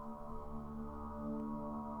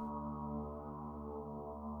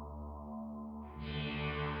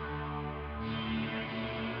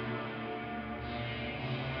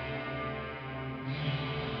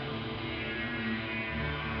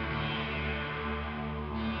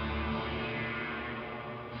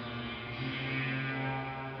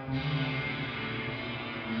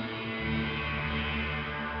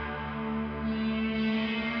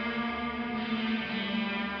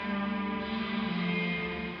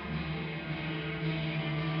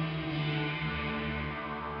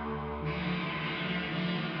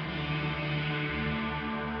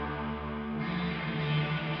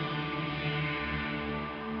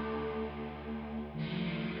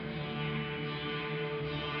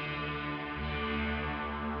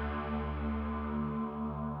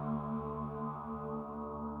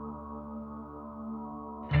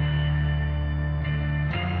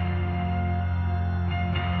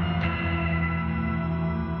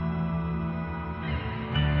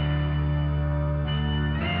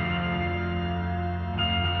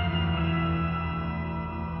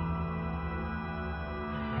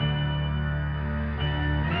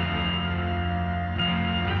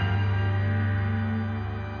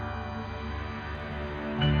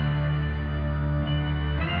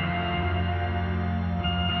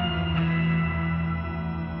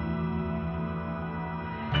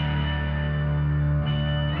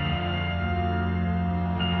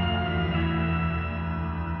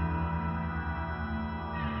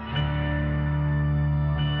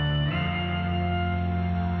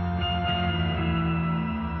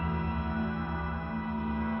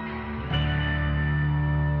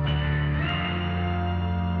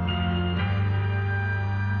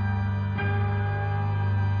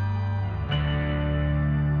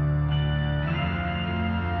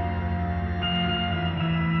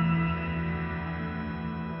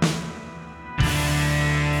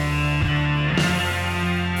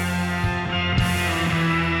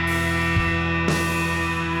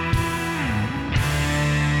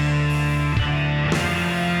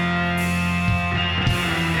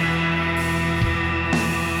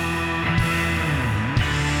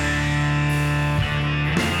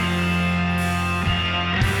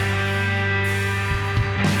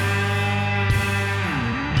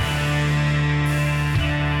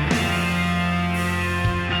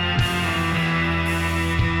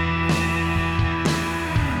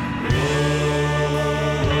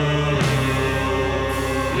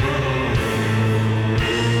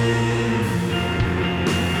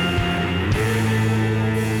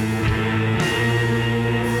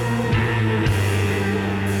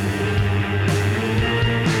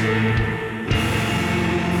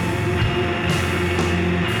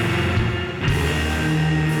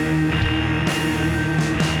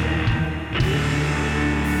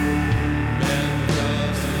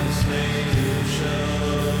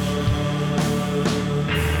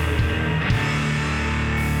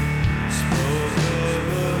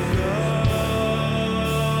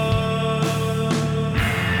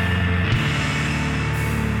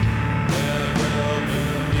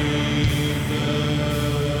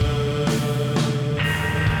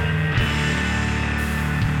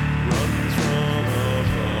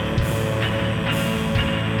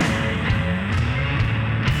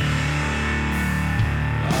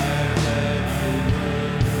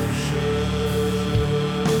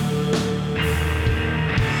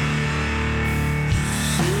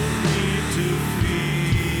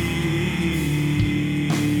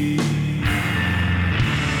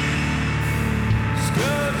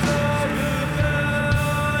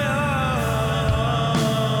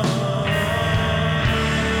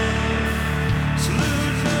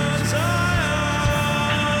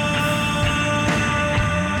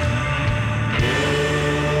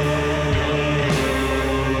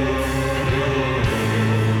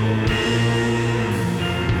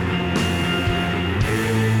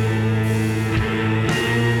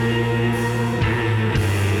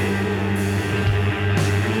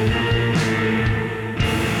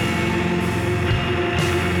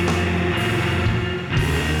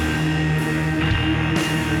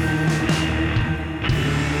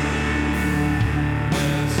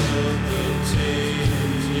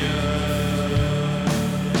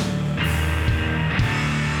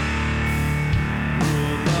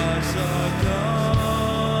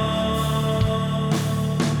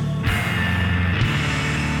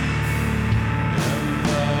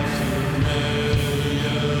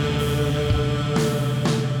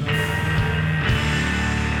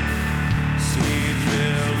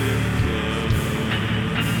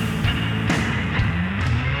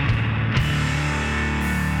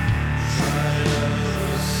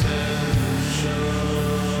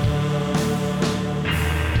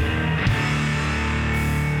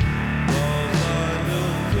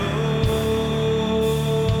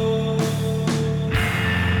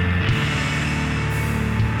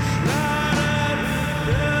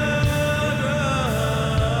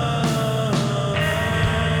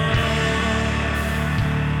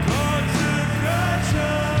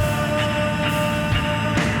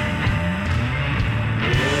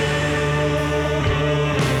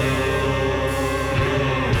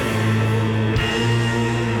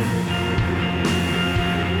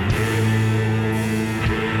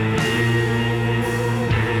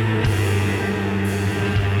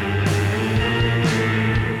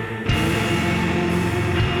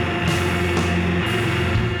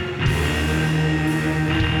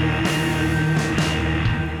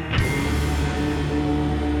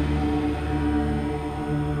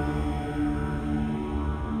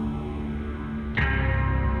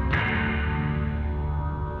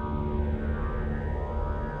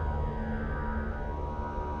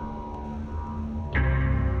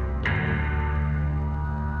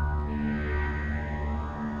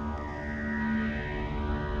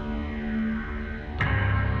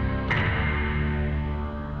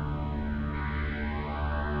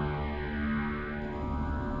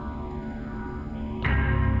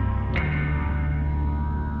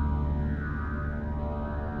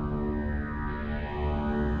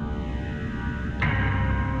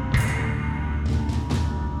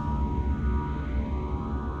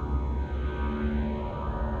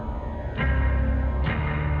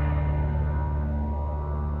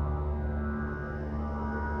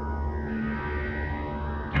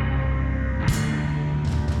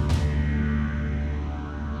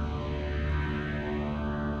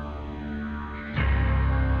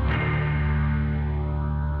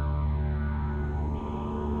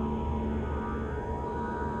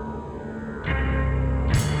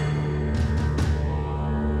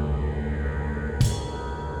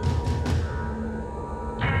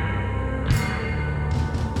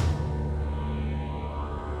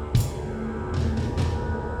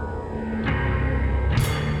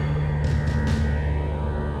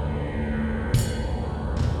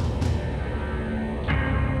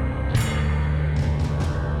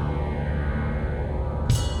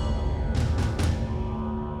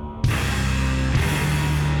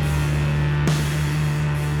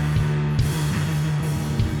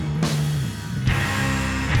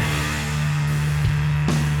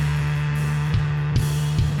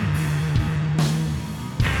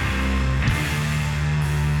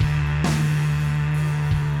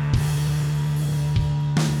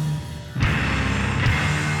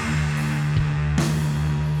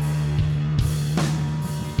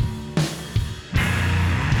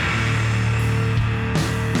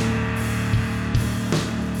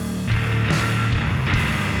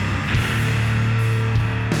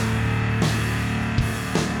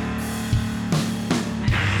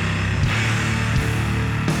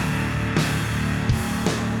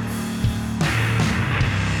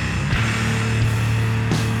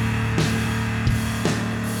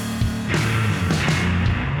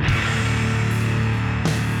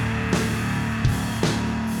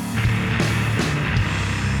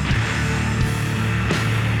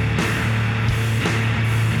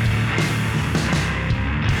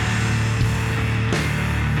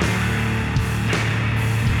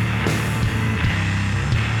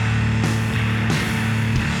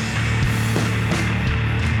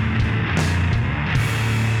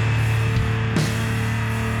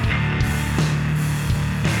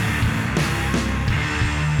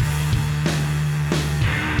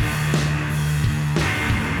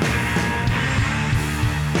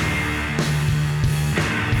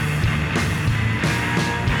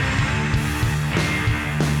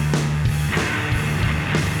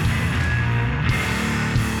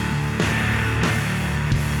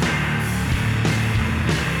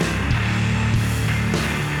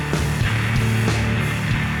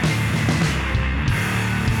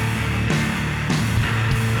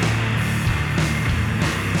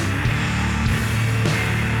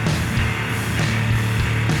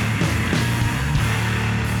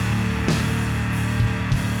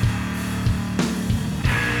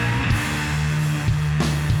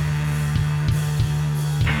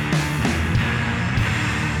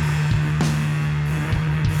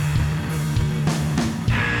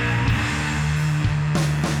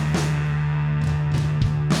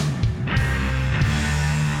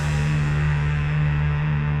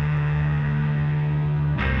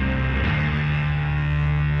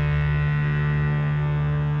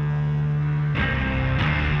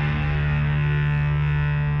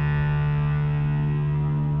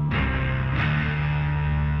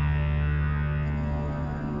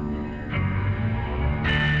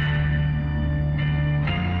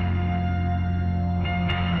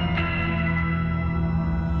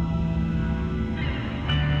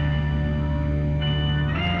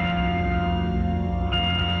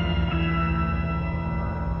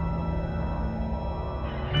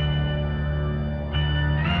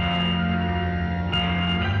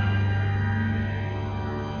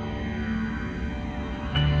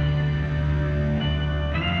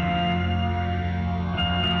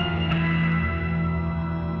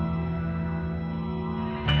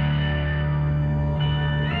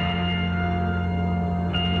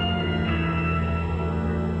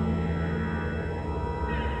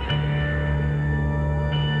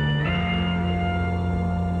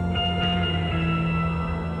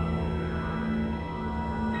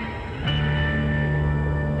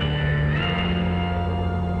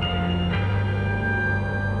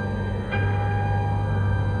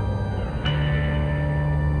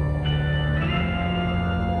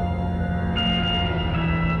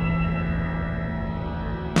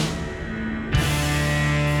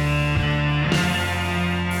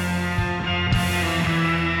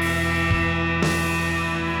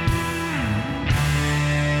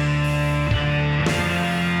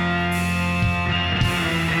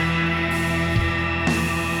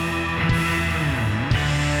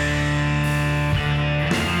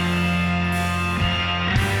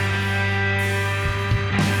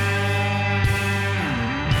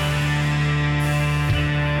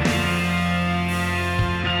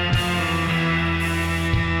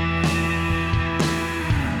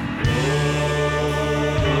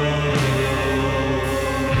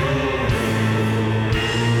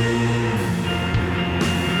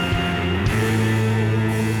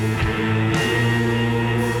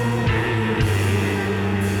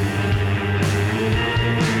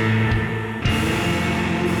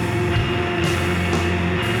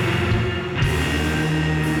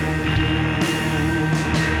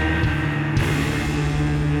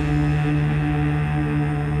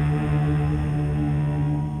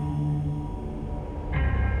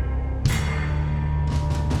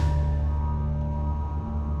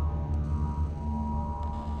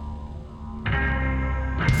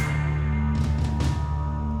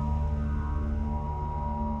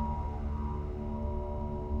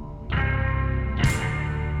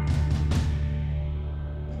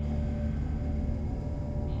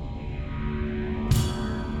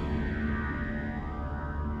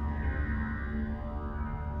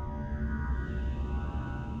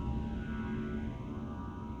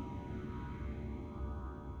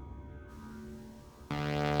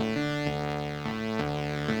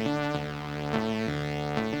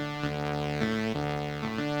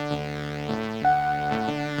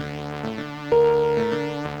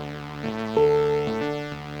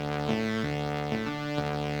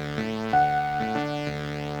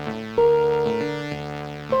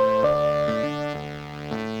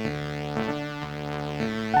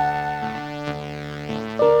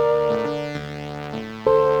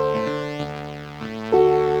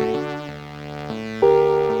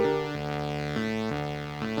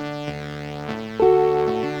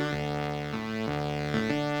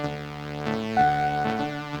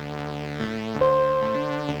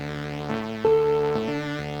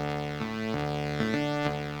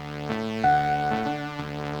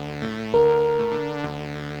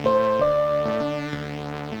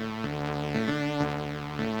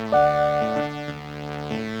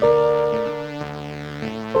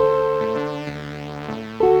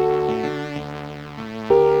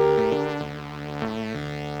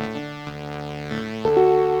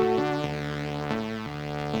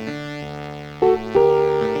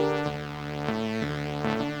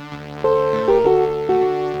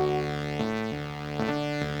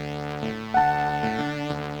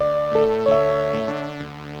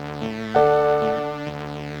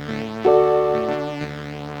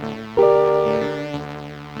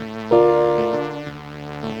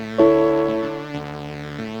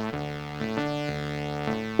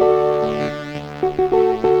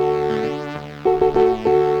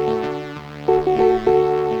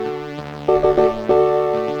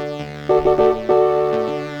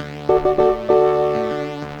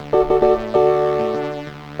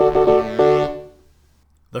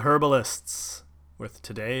 Herbalists, with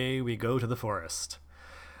Today We Go to the Forest.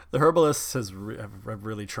 The Herbalists have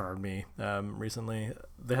really charmed me recently.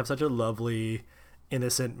 They have such a lovely,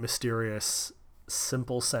 innocent, mysterious,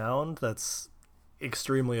 simple sound that's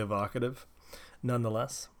extremely evocative,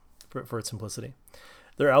 nonetheless, for its simplicity.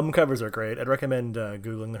 Their album covers are great. I'd recommend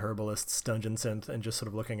Googling the Herbalists Dungeon Synth and just sort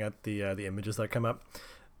of looking at the images that come up.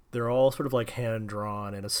 They're all sort of like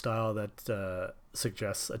hand-drawn in a style that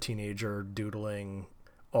suggests a teenager doodling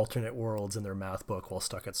alternate worlds in their math book while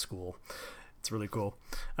stuck at school. It's really cool.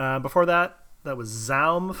 Before that was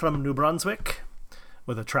Zaum from New Brunswick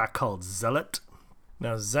with a track called Zealot.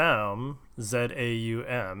 Now, Zaum,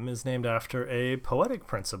 Z-A-U-M, is named after a poetic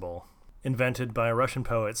principle invented by a Russian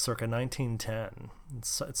poet circa 1910.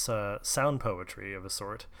 It's sound poetry of a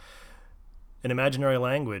sort. An imaginary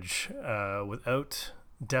language without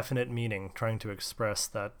definite meaning, trying to express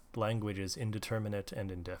that language is indeterminate and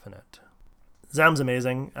indefinite. Zaum's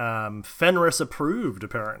amazing. Fenris approved,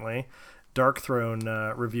 apparently.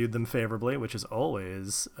 Darkthrone reviewed them favorably, which is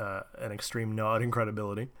always an extreme nod in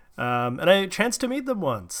credibility. And I chanced to meet them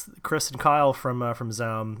once. Chris and Kyle from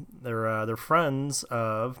Zaum. They're friends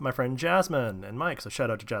of my friend Jasmine and Mike. So shout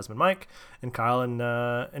out to Jasmine, Mike, and Kyle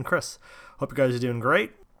and Chris. Hope you guys are doing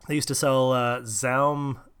great. They used to sell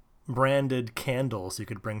Zaum branded candles you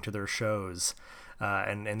could bring to their shows.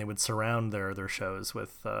 And they would surround their shows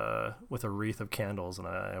with a wreath of candles, and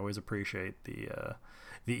I always appreciate the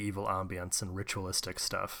evil ambience and ritualistic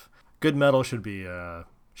stuff. Good metal should be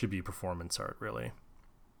performance art, really.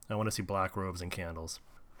 I want to see black robes and candles.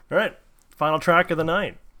 All right, final track of the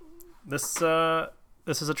night. This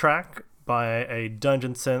is a track by a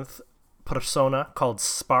dungeon synth persona called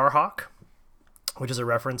Sparhawk, which is a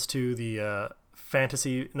reference to the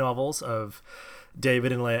fantasy novels of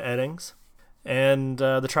David and Leah Eddings. And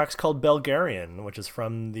the track's called Belgarian, which is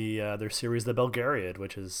from their series The Belgariad,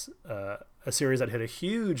 which is a series that had a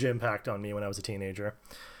huge impact on me when I was a teenager.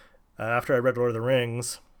 After I read Lord of the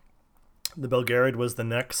Rings, The Belgariad was the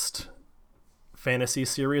next fantasy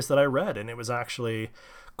series that I read, and it was actually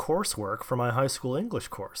coursework for my high school English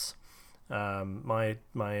course. My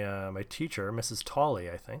teacher, Mrs.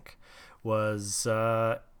 Tolley, I think, was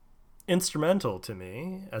instrumental to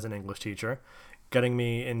me as an English teacher, getting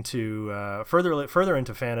me into further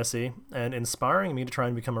into fantasy and inspiring me to try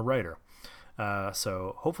and become a writer.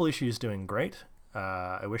 So hopefully she's doing great.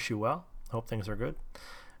 I wish you well. Hope things are good.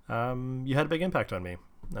 You had a big impact on me,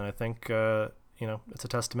 and I think it's a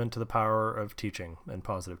testament to the power of teaching and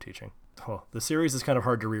positive teaching. Well, the series is kind of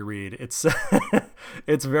hard to reread. It's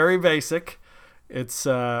it's very basic. It's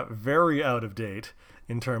very out of date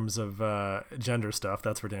in terms of gender stuff.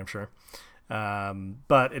 That's for damn sure.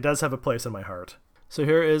 But it does have a place in my heart. So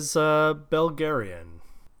here is Belgarian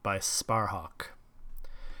by Sparhawk.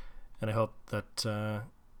 And I hope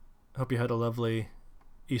you had a lovely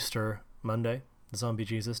Easter Monday, Zombie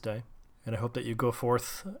Jesus Day. And I hope that you go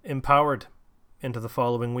forth empowered into the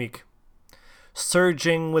following week,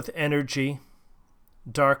 surging with energy,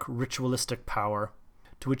 dark ritualistic power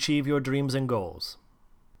to achieve your dreams and goals.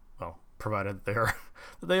 Well, provided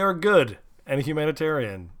they are good and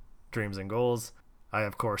humanitarian dreams and goals. I,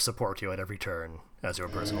 of course, support you at every turn as your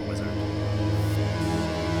personal wizard.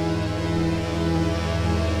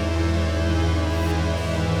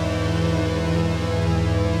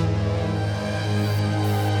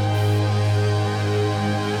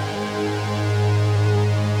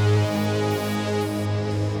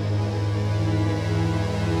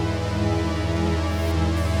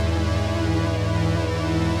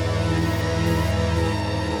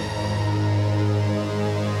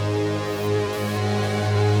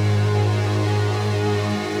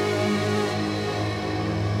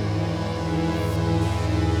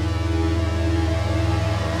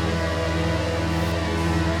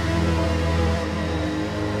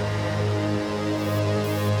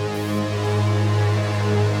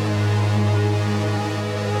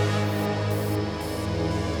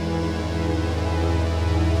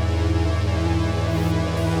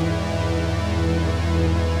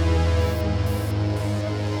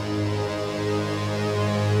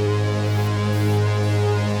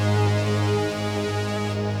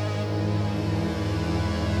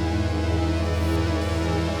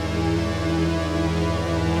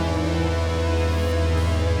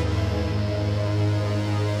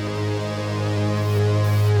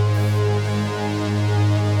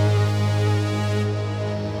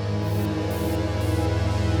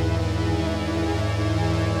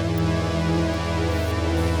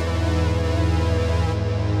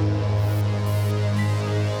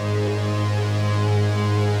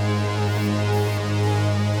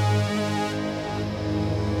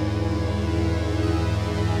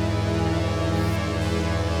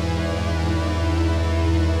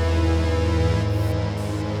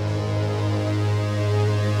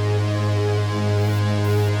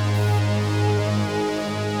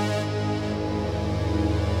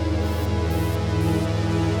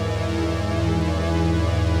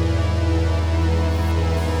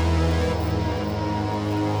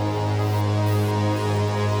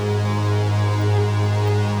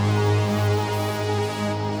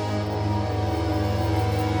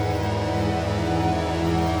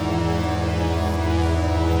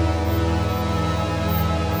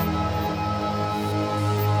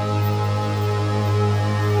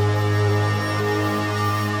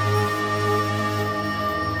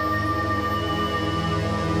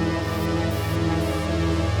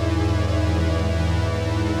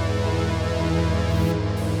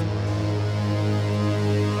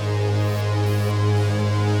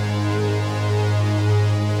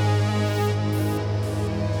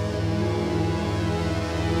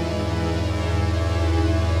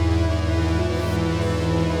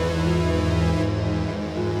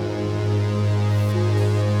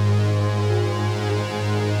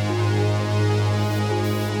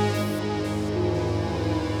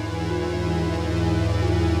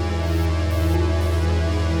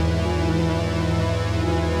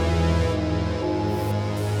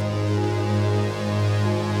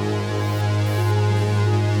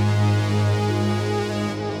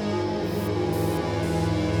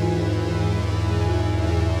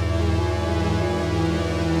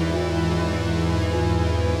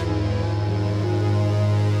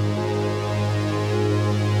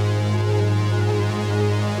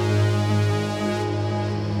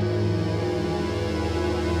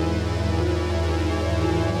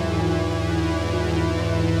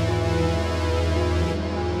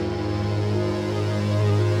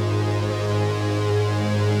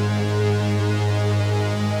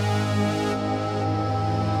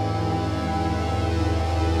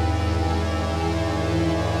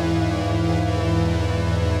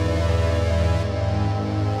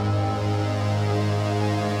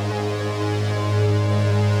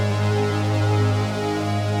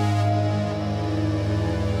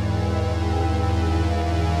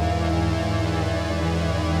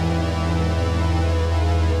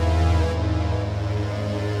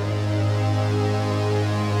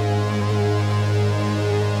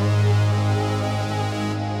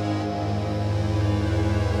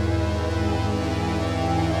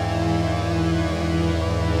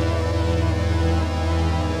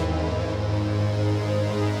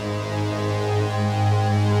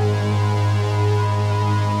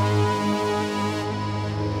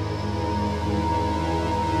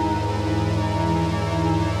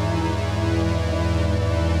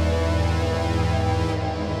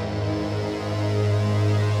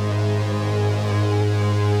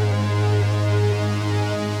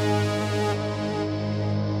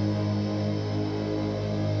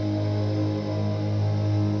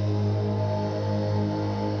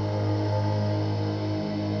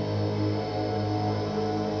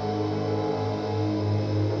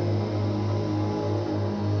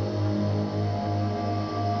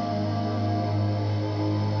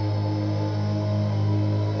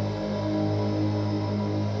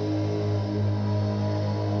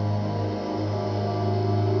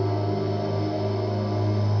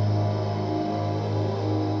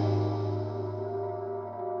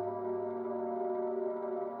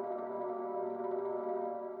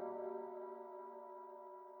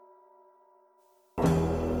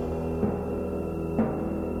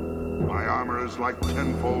 armor is like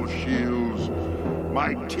tenfold shields.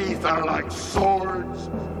 My teeth are like swords.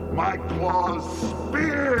 My claws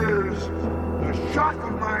spears. The shock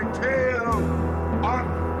of my tail are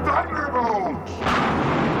thunderbolts.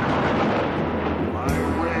 My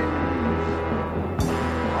wings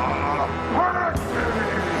are hurricanes.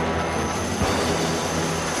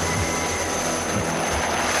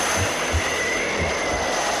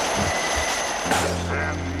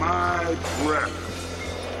 And my breath,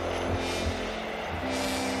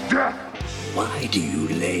 death. Why do you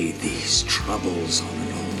lay these troubles on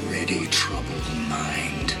an already troubled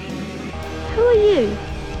mind? Who are you?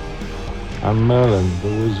 I'm Merlin, the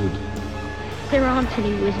wizard. There aren't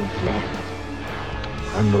any wizards left.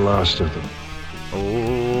 I'm the last of them.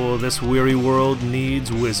 Oh, this weary world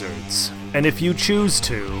needs wizards. And if you choose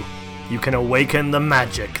to, you can awaken the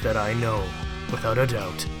magic that I know, without a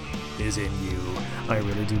doubt, is in you. I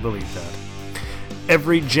really do believe that.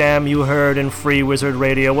 Every jam you heard in Free Wizard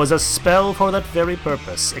Radio was a spell for that very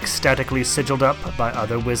purpose, ecstatically sigiled up by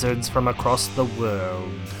other wizards from across the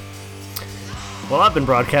world. Well, I've been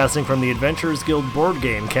broadcasting from the Adventurers Guild Board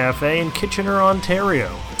Game Cafe in Kitchener,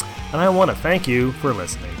 Ontario, and I want to thank you for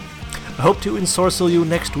listening. I hope to ensorcel you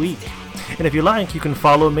next week, and if you like, you can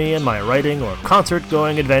follow me in my writing or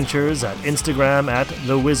concert-going adventures at Instagram at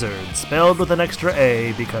The Wizard, spelled with an extra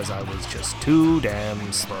A because I was just too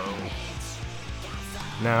damn slow.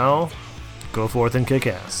 Now, go forth and kick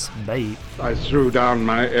ass. Bye. I threw down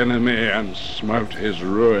my enemy and smote his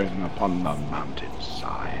ruin upon the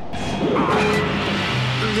mountainside.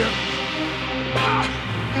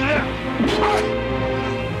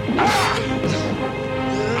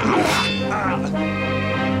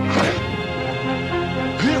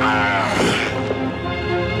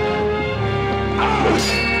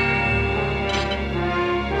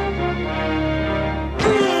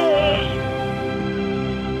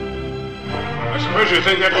 I suppose you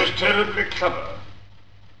think that was terribly clever.